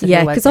memories of your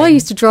wedding? Because I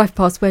used to drive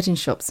past wedding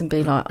shops and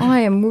be like,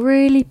 I am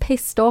really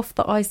pissed off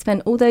that I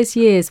spent all those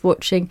years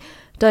watching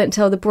Don't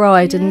Tell the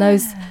Bride and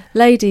those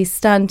ladies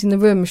stand in the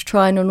rooms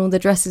trying on all the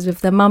dresses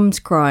with their mums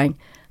crying,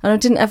 and I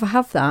didn't ever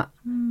have that.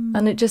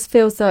 And it just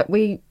feels like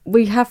we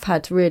have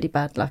had really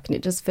bad luck, and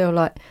it just feels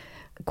like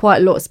quite a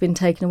lot's been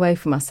taken away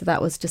from us. So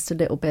that was just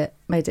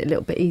made it a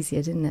little bit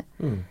easier, didn't it?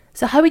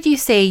 So how would you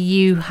say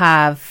you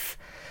have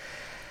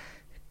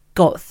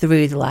got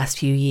through the last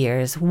few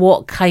years?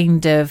 What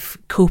kind of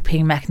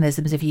coping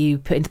mechanisms have you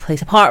put into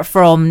place, apart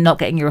from not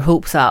getting your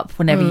hopes up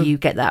whenever you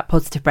get that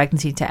positive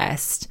pregnancy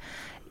test?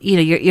 You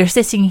know, you're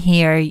sitting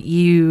here,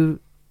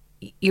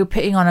 you're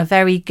putting on a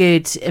very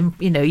good,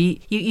 you know,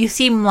 you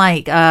seem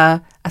like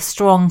a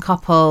strong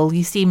couple.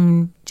 You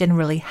seem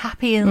generally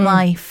happy in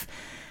life.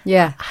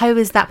 Yeah. How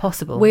is that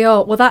possible? We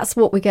are. Well, that's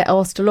what we get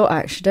asked a lot,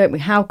 actually, don't we?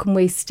 How can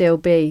we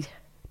still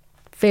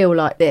feel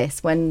like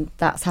this when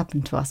that's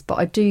happened to us? But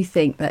I do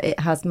think that it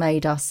has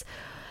made us,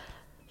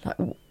 like,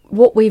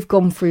 what we've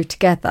gone through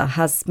together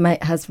has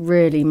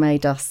really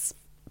made us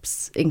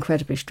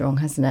incredibly strong,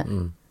 hasn't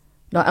it?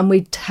 Like, and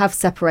we have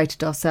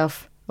separated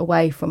ourselves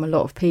away from a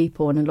lot of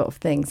people and a lot of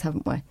things,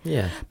 haven't we?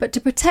 Yeah. But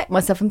to protect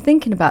myself, I'm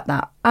thinking about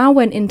that. I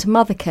went into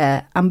mother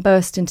care and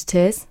burst into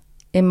tears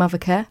in mother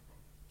care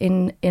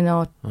in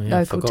our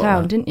local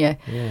town, didn't you?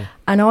 Yeah.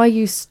 And I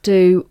used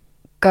to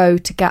go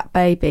to Gap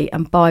Baby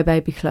and buy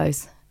baby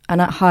clothes.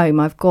 And at home,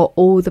 I've got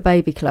all the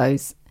baby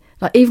clothes.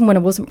 Like, even when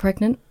I wasn't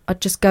pregnant,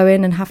 I'd just go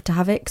in and have to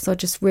have it because I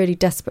just really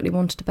desperately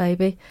wanted a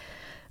baby.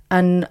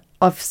 And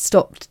I've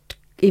stopped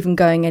even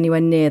going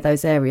anywhere near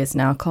those areas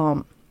now. I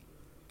can't.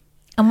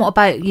 And what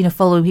about, you know,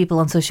 following people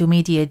on social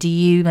media? Do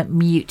you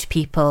mute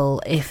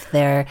people if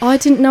they're I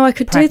didn't know I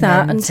could do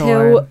that pregnant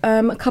until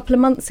a couple of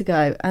months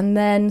ago. And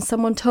then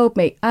someone told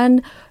me.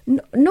 And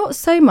not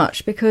so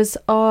much because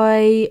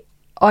I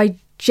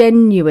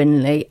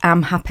genuinely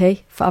am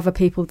happy for other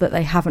people that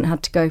they haven't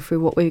had to go through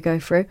what we go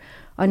through.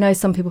 I know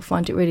some people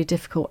find it really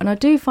difficult, and I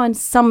do find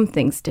some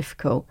things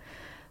difficult,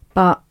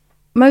 but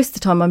most of the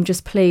time I'm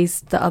just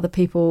pleased that other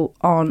people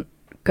aren't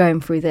going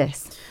through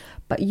this.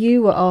 But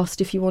you were asked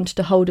if you wanted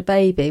to hold a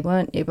baby,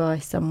 weren't you, by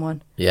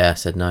someone? Yeah, I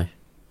said no.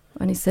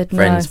 And he said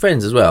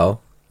Friends as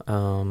well.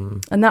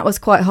 And that was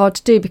quite hard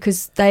to do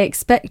because they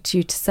expect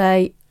you to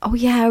say, oh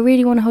yeah, I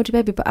really want to hold your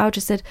baby. But Al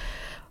just said,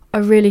 I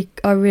really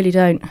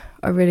don't.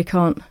 I really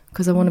can't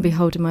because I want to be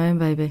holding my own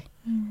baby.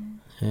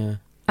 Yeah.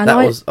 And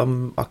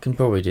I can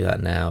probably do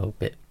that now a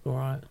bit, all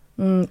right.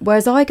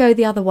 Whereas I go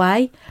the other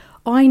way.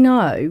 I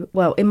know,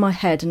 well, in my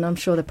head, and I'm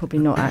sure they're probably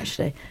not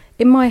actually,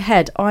 in my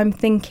head, I'm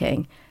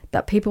thinking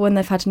that people, when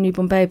they've had a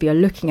newborn baby, are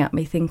looking at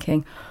me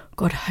thinking,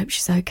 God, I hope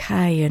she's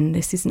okay and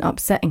this isn't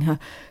upsetting her.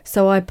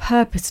 So I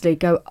purposely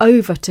go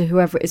over to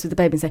whoever it is with the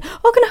baby and say,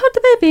 oh, can I hold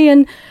the baby?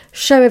 And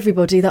show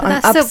everybody that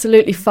I'm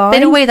absolutely fine.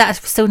 In a way,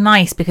 that's so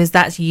nice because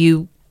that's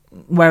you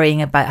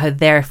worrying about how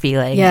they're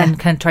feeling and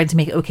kind of trying to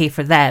make it okay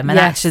for them. And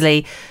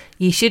actually,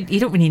 you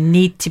don't really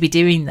need to be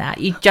doing that.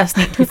 You just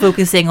need to be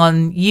focusing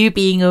on you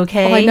being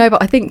okay. Oh, I know,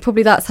 but I think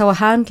probably that's how I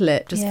handle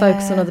it. Just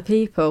focus on other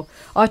people.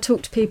 I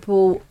talk to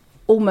people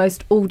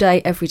almost all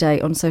day, every day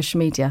on social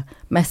media,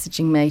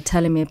 messaging me,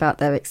 telling me about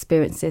their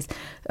experiences.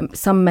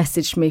 Some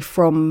messaged me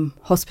from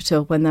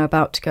hospital when they're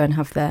about to go and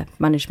have their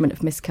management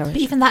of miscarriage.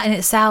 But even that in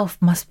itself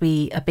must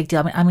be a big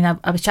deal. I mean,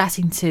 I was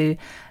chatting to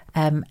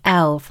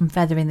Elle from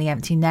Feathering the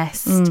Empty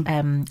Nest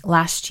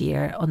last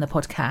year on the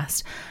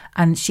podcast,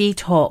 and she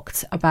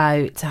talked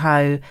about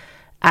how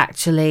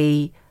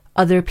actually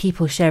other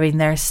people sharing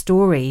their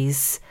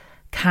stories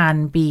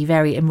can be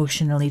very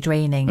emotionally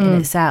draining in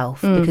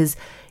itself because,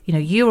 you know,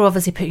 you're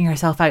obviously putting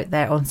yourself out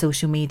there on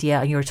social media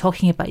and you're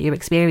talking about your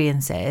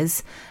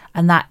experiences,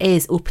 and that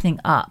is opening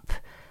up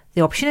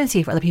the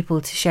opportunity for other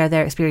people to share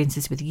their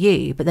experiences with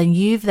you. But then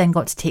you've then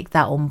got to take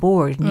that on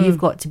board and you've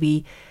got to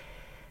be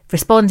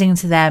responding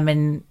to them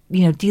and,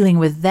 you know, dealing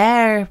with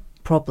their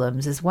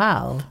problems as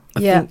well.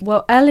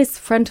 Well, Elle is a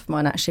friend of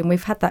mine actually, and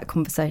we've had that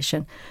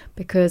conversation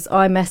because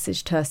I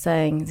messaged her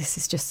saying this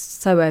is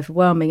just so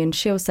overwhelming, and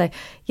she'll say,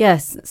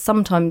 yes,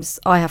 sometimes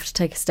I have to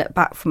take a step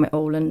back from it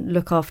all and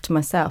look after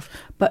myself,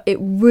 but it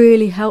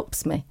really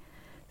helps me.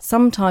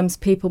 Sometimes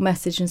people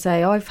message and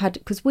say, I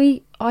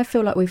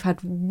feel like we've had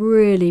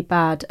really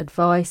bad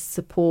advice,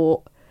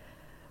 support,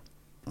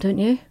 don't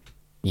you?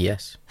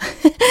 Yes.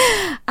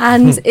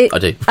 And I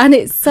do. And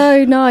it's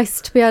so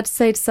nice to be able to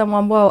say to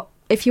someone, well,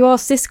 if you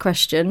ask this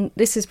question,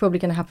 this is probably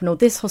going to happen, or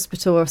this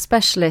hospital or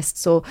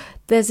specialists, or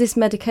there's this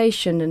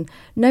medication, and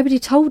nobody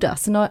told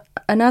us. And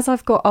as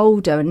I've got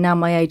older and now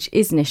my age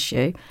is an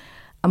issue,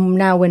 and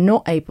now we're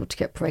not able to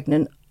get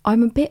pregnant,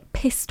 I'm a bit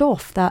pissed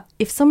off that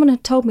if someone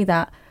had told me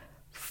that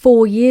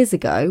 4 years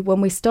ago when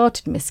we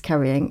started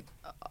miscarrying,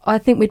 I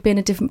think we'd be in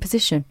a different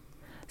position.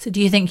 So do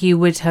you think you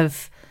would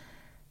have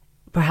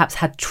perhaps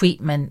had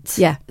treatment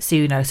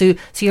sooner? So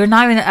you're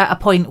now at a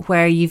point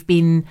where you've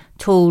been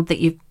told that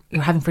you're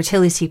having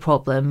fertility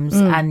problems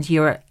and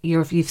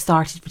you've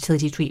started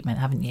fertility treatment,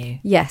 haven't you?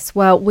 Yes.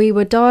 Well, we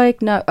were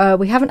diagnosed.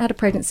 We haven't had a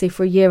pregnancy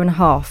for 1.5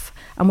 years,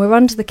 and we're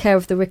under the care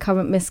of the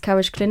Recurrent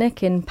Miscarriage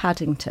Clinic in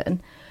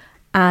Paddington.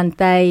 And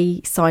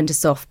they signed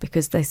us off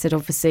because they said,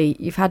 obviously,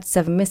 you've had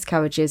 7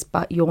 miscarriages,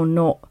 but you're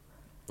not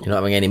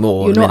having any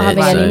more. You're not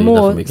having any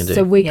more,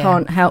 so we Yeah.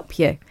 can't help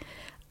you.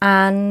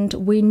 And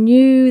we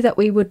knew that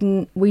we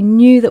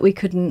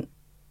couldn't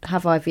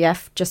have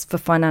IVF just for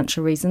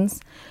financial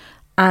reasons.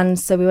 And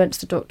so we went to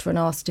the doctor and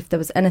asked if there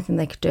was anything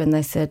they could do, and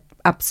they said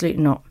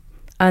absolutely not.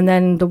 And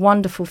then the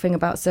wonderful thing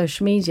about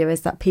social media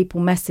is that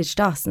people messaged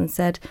us and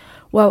said,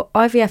 well,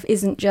 IVF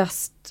isn't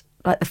just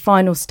like the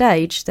final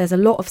stage. There's a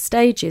lot of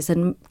stages,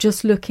 and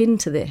just look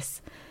into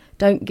this.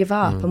 Don't give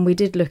up. And we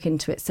did look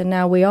into it. So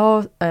now we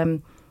are,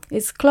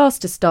 it's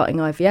classed as starting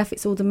IVF.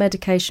 It's all the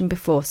medication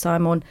before. So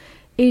I'm on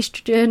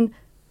estrogen,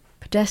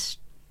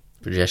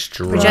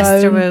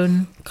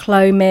 Progesterone.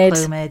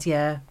 Clomid.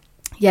 Yeah.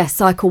 Yeah,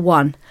 cycle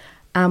 1.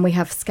 And we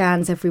have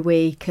scans every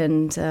week.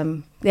 And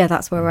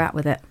that's where we're at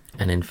with it.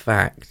 And in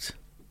fact,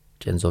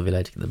 Jen's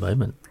ovulating at the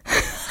moment.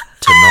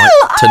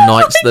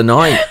 Tonight's the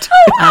night.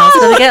 I was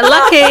going to get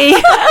lucky.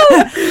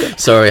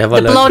 Sorry, have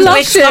I The blonde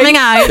witch coming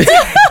out.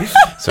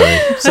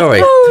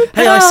 Sorry.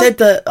 Hey, I said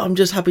that I'm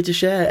just happy to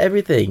share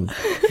everything.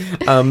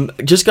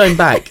 Just going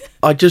back,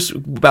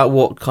 about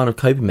what kind of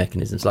coping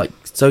mechanisms, like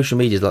social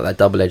media is like that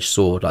double-edged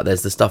sword. Like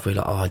there's the stuff where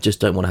you're like, I just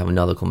don't want to have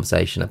another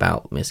conversation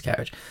about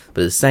miscarriage.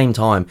 But at the same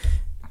time,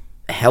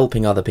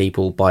 helping other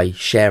people by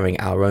sharing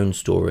our own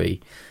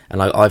story. And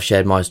like I've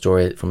shared my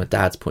story from a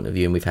dad's point of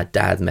view, and we've had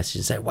dads message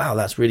and say, wow,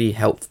 that's really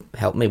helped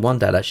me. One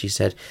dad actually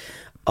said,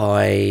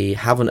 I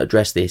haven't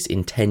addressed this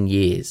in 10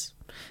 years.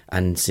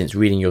 And since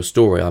reading your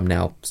story, I'm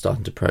now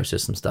starting to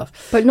process some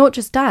stuff. But not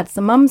just dads,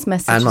 the mum's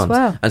message and mums as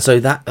well. And so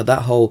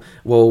that whole,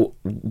 well,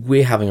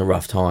 we're having a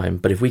rough time,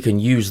 but if we can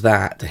use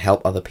that to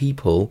help other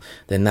people,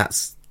 then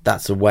that's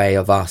a way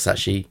of us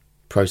actually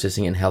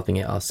processing it and helping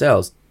it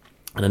ourselves.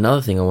 And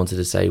another thing I wanted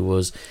to say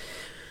was,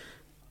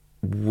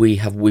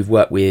 we've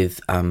worked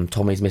with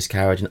Tommy's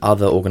Miscarriage and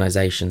other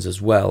organisations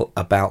as well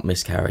about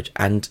miscarriage,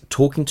 and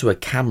talking to a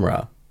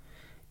camera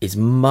is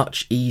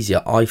much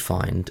easier, I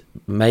find.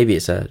 Maybe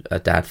it's a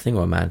dad thing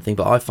or a man thing,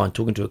 but I find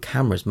talking to a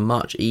camera is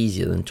much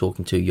easier than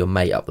talking to your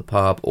mate up the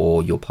pub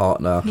or your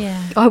partner.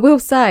 Yeah. I will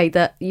say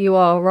that you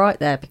are right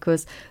there,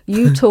 because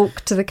you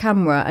talk to the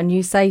camera and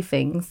you say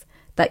things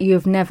that you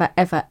have never,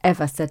 ever,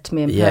 ever said to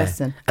me in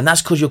person. And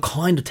that's because you're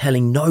kind of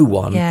telling no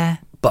one. Yeah.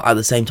 But at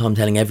the same time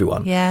telling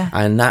everyone. Yeah.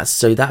 And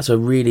that's a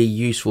really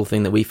useful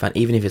thing that we found,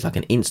 even if it's like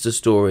an Insta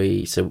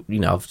story. So,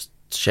 I've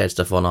shared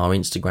stuff on our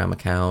Instagram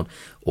account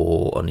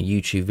or on a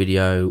YouTube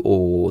video,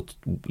 or,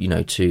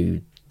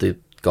 to the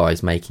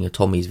guys making a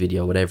Tommy's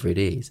video, whatever it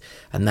is.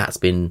 And that's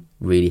been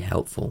really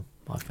helpful,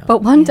 I found.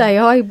 But one day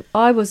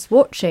I was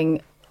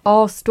watching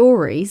our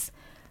stories,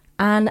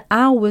 and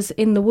Al was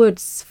in the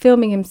woods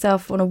filming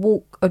himself on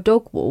a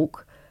dog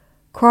walk,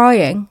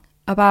 crying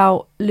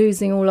about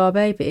losing all our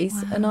babies.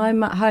 Wow. And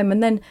I'm at home,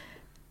 and then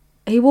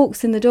he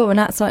walks in the door and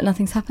acts like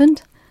nothing's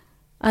happened,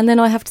 and then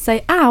I have to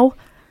say, Al,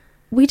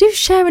 we do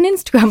share an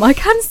Instagram, I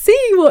can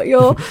see what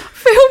you're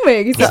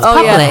filming. He's it's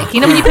like, public.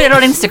 Yeah. When you put it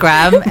on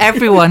Instagram,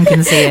 everyone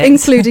can see it,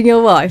 including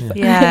your wife.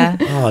 Yeah.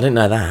 Oh, I didn't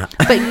know that.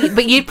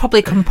 But you'd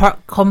probably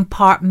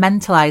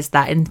compartmentalize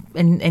that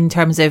in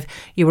terms of,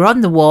 you were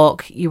on the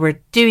walk, you were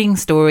doing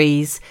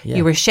stories,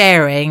 you were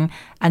sharing,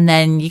 and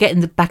then you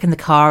get back in the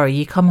car, or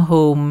you come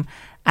home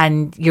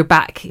and you're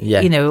back,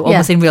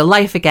 almost in real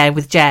life again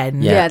with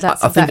Jen. Yeah,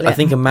 that's exactly I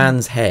think a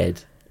man's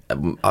head,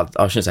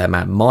 I shouldn't say a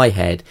man, my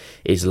head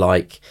is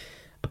like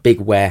a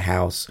big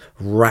warehouse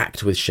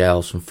racked with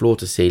shelves from floor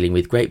to ceiling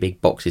with great big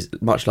boxes,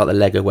 much like the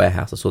Lego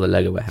warehouse. I saw the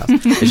Lego warehouse.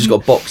 It's just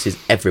got boxes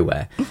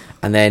everywhere.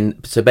 And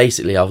then, so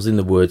basically I was in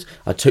the woods,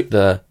 I took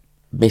the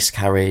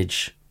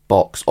miscarriage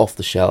box off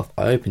the shelf,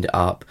 I opened it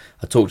up,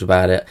 I talked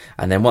about it,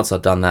 and then once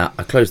I'd done that,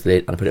 I closed the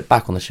lid and I put it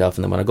back on the shelf.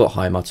 And then when I got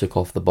home, I took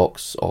off the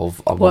box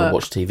of I want to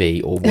watch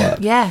TV or work.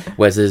 Yeah.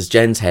 Whereas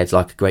Jen's head's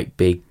like a great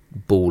big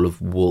ball of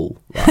wool.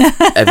 Like,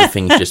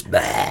 everything's just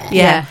there.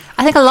 Yeah.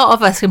 I think a lot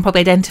of us can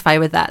probably identify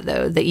with that,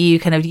 though, that you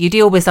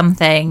deal with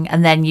something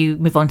and then you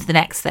move on to the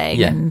next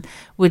thing, and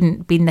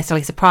wouldn't be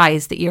necessarily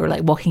surprised that you're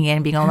like walking in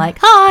and being all like,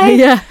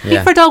 hi,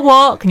 here for a dog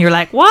walk, and you're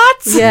like,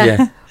 what?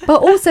 Yeah.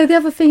 But also the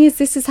other thing is,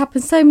 this has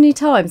happened so many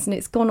times and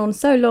it's gone on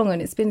so long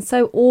and it's been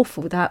so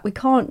awful that we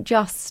can't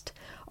just,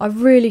 I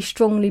really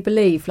strongly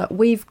believe, like,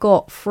 we've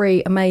got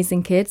 3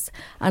 amazing kids,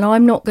 and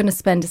I'm not going to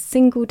spend a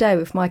single day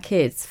with my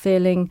kids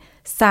feeling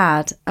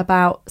sad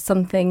about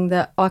something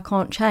that I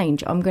can't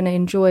change. I'm going to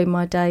enjoy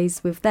my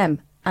days with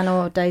them and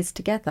our days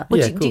together. Do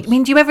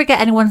you ever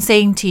get anyone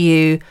saying to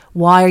you,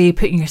 why are you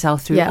putting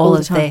yourself through all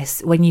of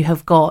this when you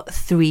have got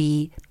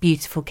 3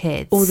 beautiful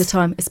kids? All the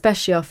time,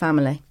 especially our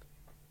family.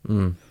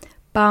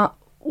 But,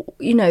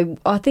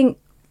 I think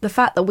the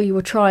fact that we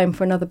were trying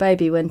for another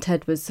baby when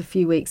Ted was a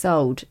few weeks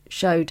old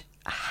showed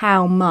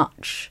how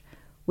much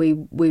we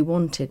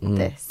wanted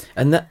this.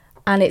 And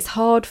it's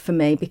hard for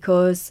me,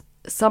 because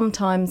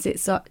sometimes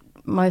it's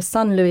my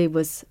son Louis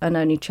was an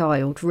only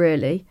child,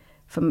 really,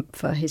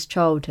 for his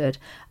childhood,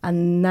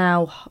 and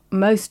now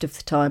most of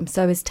the time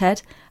so is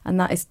Ted, and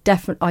that is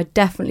I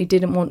definitely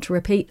didn't want to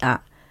repeat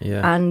that.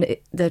 And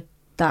that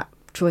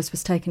choice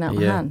was taken out of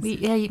my hands.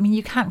 Yeah, I mean,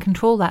 you can't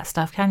control that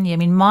stuff, can you? I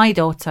mean, my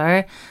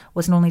daughter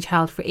was an only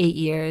child for 8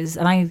 years.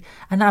 And I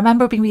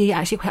remember being really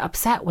actually quite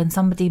upset when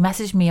somebody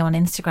messaged me on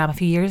Instagram a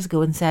few years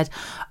ago and said,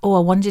 oh, I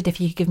wondered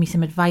if you could give me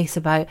some advice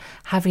about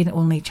having an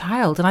only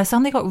child. And I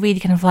suddenly got really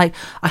kind of like,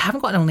 I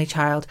haven't got an only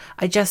child.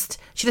 She just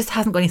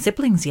hasn't got any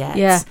siblings yet.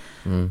 Yeah.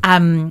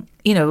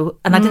 You know,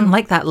 and I didn't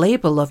like that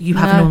label of you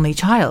have an only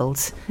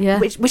child, Yeah.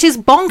 which is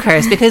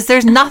bonkers, because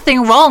there's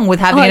nothing wrong with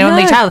having an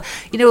only child.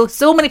 You know,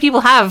 so many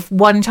people have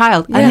one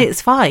child and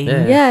it's fine.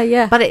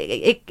 Yeah. But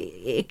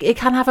it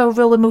can have a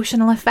real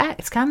emotional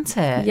effect, can't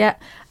it? Yeah.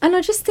 And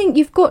I just think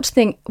you've got to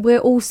think we're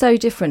all so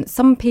different.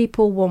 Some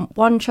people want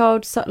one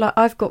child. So, like,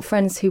 I've got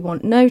friends who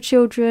want no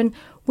children.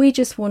 We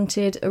just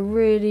wanted a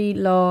really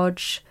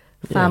large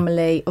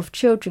family of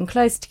children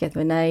close together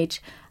in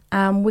age.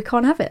 We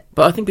can't have it.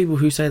 But I think people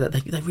who say that,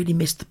 they really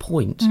miss the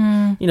point.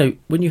 You know,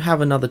 when you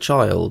have another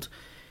child,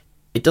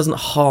 it doesn't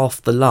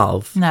half the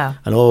love. No.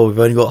 And, we've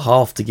only got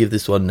half to give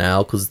this one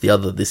now because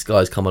this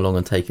guy's come along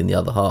and taken the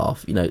other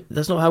half. You know,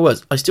 that's not how it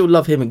works. I still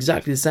love him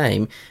exactly the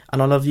same,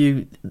 and I love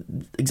you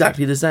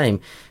exactly the same.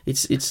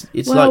 It's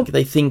like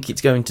they think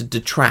it's going to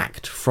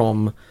detract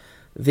from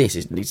this.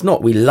 It's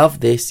not. We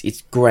love this.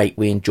 It's great.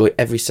 We enjoy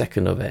every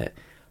second of it.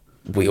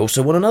 We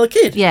also want another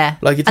kid. Yeah.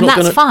 Like, it's And not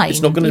that's gonna, fine.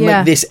 It's not going to Yeah.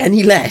 make this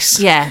any less.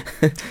 Yeah.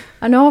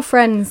 And our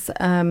friends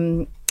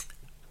had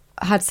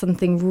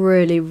something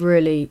really,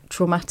 really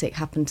traumatic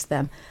happen to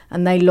them,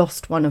 and they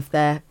lost one of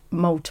their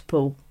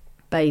multiple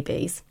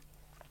babies.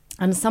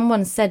 And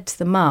someone said to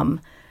the mum,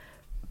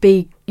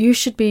 you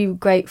should be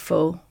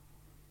grateful.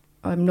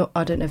 I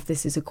don't know if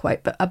this is a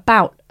quote, but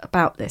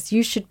about this.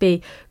 You should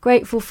be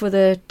grateful for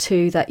the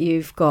two that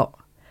you've got.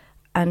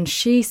 And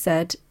she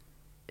said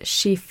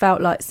she felt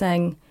like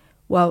saying,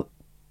 well,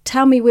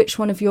 tell me which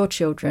one of your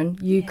children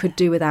you could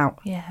do without.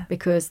 Yeah.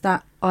 Because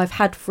I've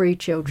had 3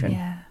 children.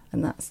 Yeah.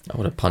 And that's... I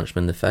would have punched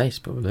him in the face,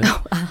 probably.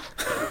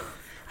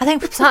 I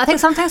think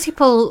sometimes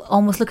people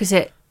almost look at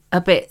it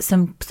a bit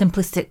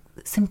simplistically,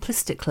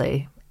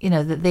 you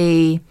know, that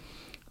they,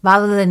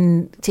 rather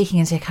than taking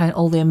into account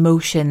all the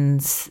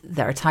emotions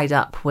that are tied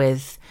up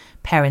with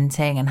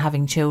parenting and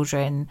having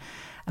children,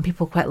 and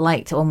people quite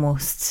like to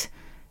almost,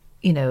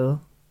 you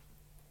know,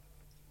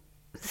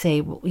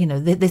 say, well, you know,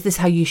 this is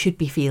how you should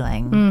be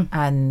feeling,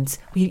 and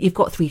you've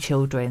got 3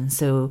 children,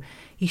 so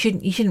you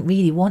shouldn't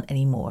really want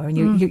any more, and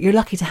you're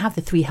lucky to have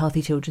the 3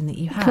 healthy children that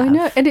you have. I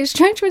know, and it's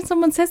strange when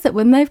someone says that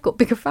when they've got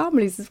bigger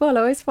families as well.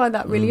 I always find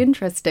that really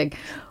interesting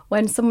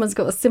when someone's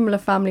got a similar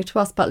family to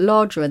us but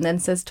larger, and then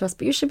says to us,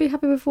 but you should be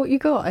happy with what you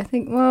got. I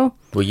think, well,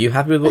 were you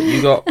happy with what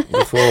you got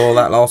before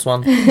that last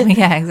one?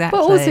 Yeah, exactly.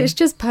 but also it's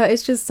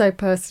just so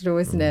personal,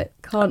 isn't it?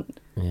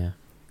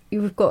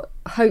 You've got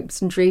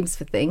hopes and dreams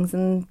for things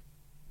and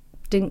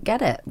didn't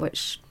get it,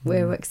 which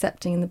we're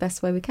accepting in the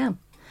best way we can.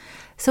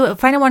 So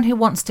for anyone who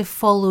wants to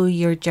follow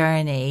your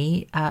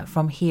journey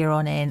from here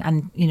on in,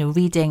 and, you know,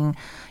 reading,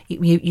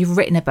 you've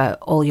written about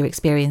all your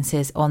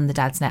experiences on the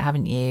Dad's Net,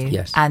 haven't you?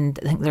 Yes. And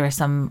I think there are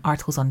some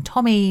articles on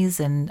Tommy's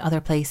and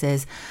other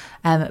places,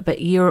 but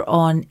you're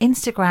on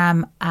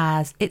Instagram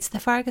as It's the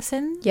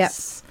Fergusons.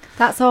 Yes,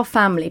 that's our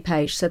family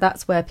page, so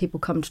that's where people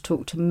come to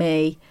talk to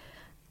me.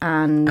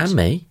 And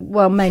me?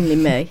 Well, mainly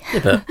me.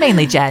 Yeah, but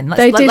Mainly Jen,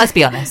 let's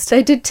be honest.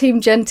 They did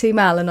Team Jen, Team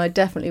Al, and I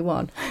definitely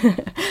won.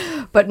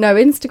 But no,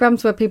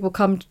 Instagram's where people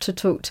come to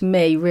talk to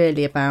me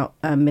really about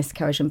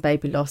miscarriage and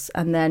baby loss.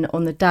 And then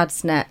on the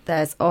Dad's Net,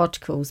 there's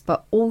articles,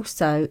 but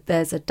also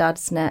there's a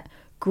Dad's Net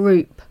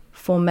group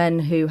for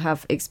men who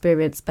have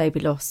experienced baby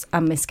loss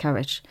and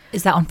miscarriage.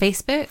 Is that on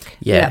Facebook?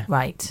 Yeah.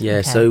 Right. Yeah,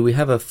 Okay. so we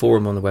have a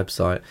forum on the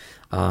website,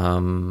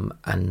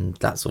 and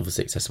that's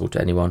obviously accessible to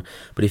anyone.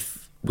 But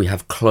if we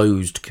have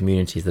closed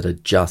communities that are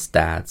just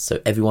dads,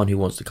 so everyone who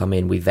wants to come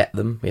in, we vet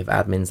them. We have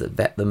admins that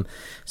vet them,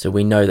 so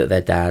we know that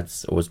they're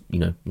dads, or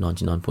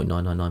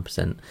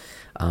 99.999%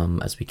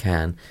 as we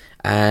can.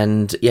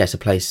 And yeah, it's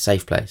a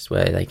safe place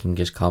where they can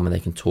just come and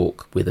they can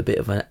talk with a bit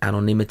of an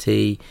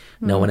anonymity.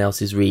 No one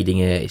else is reading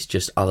it. It's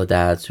just other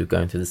dads who are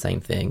going through the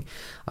same thing.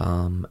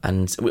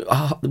 And we've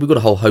got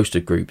a whole host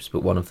of groups,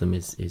 but one of them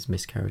is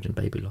miscarriage and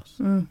baby loss.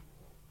 So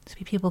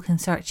people can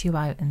search you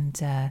out and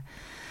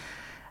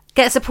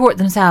get support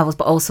themselves,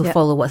 but also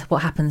follow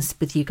what happens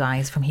with you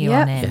guys from here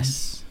on in.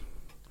 Yes.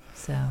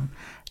 So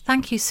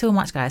thank you so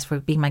much, guys,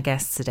 for being my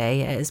guests today.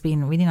 It has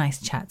been really nice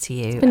to chat to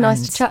you. It's been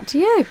nice to chat to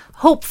you.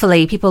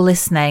 Hopefully people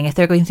listening, if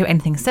they're going through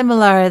anything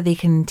similar, they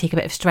can take a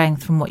bit of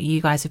strength from what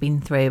you guys have been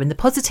through, and the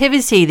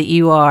positivity that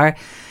you are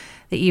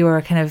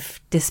kind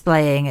of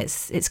displaying.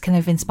 It's kind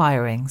of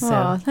inspiring.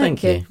 So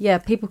thank you. Yeah,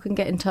 people can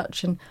get in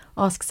touch and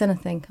ask us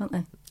anything, can't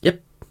they?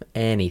 Yep.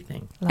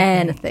 Anything. lovely.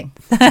 Anything.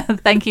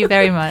 Thank you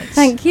very much.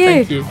 Thank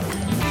you. Thank you.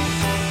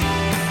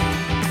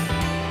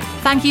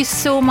 Thank you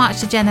so much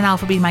to Jen and Al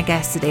for being my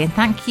guests today, and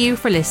thank you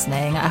for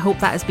listening. I hope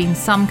that has been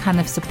some kind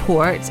of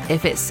support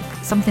if it's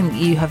something that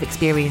you have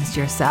experienced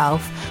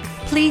yourself.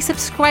 Please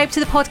subscribe to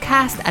the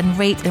podcast and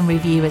rate and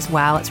review as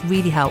well. It's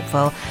really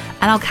helpful,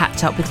 and I'll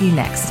catch up with you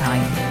next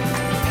time.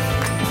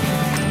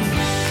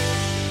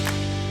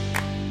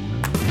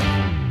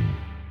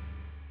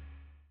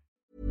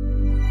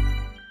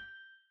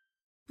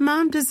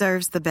 Mom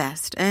deserves the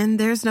best, and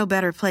there's no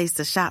better place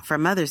to shop for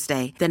Mother's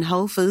Day than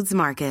Whole Foods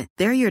Market.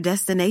 They're your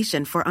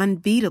destination for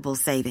unbeatable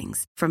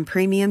savings, from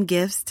premium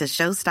gifts to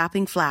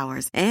show-stopping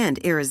flowers and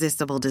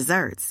irresistible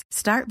desserts.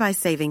 Start by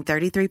saving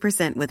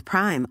 33% with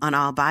Prime on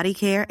all body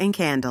care and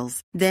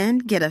candles. Then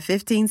get a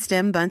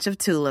 15-stem bunch of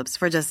tulips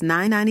for just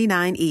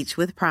 $9.99 each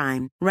with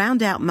Prime.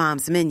 Round out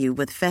Mom's menu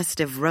with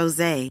festive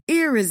rosé,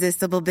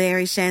 irresistible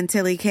berry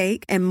chantilly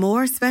cake, and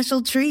more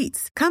special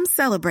treats. Come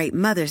celebrate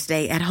Mother's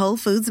Day at Whole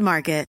Foods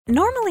Market.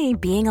 Normally,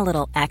 being a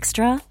little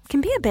extra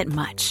can be a bit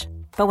much.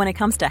 But when it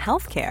comes to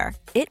healthcare,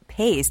 it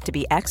pays to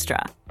be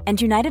extra. And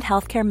United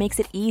Healthcare makes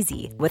it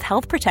easy with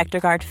Health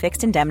Protector Guard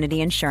fixed indemnity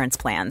insurance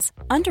plans.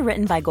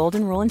 Underwritten by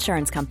Golden Rule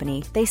Insurance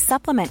Company, they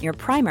supplement your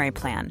primary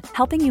plan,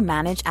 helping you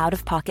manage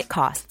out-of-pocket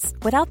costs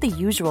without the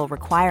usual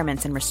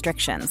requirements and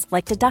restrictions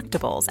like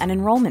deductibles and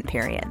enrollment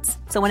periods.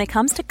 So when it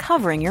comes to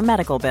covering your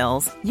medical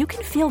bills, you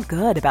can feel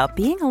good about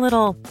being a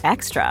little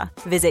extra.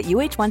 Visit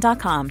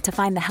uh1.com to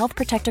find the Health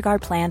Protector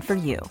Guard plan for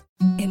you.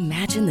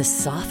 Imagine the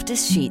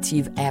softest sheets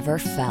you've ever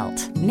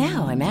felt.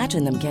 Now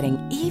imagine them getting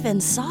even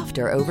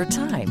softer over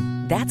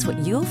time. That's what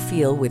you'll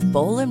feel with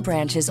Boll &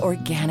 Branch's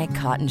organic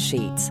cotton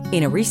sheets.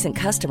 In a recent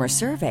customer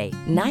survey,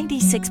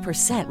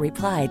 96%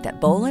 replied that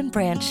Boll &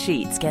 Branch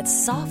sheets get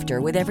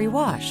softer with every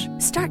wash.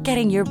 Start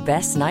getting your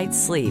best night's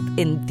sleep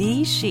in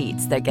these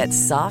sheets that get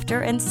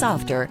softer and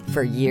softer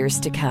for years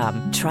to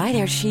come. Try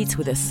their sheets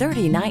with a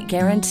 30-night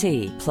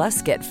guarantee.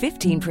 Plus, get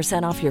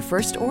 15% off your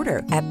first order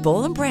at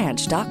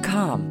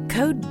bollandbranch.com.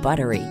 Code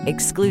BUTTERY.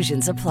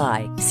 Exclusions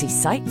apply. See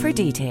site for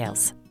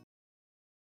details.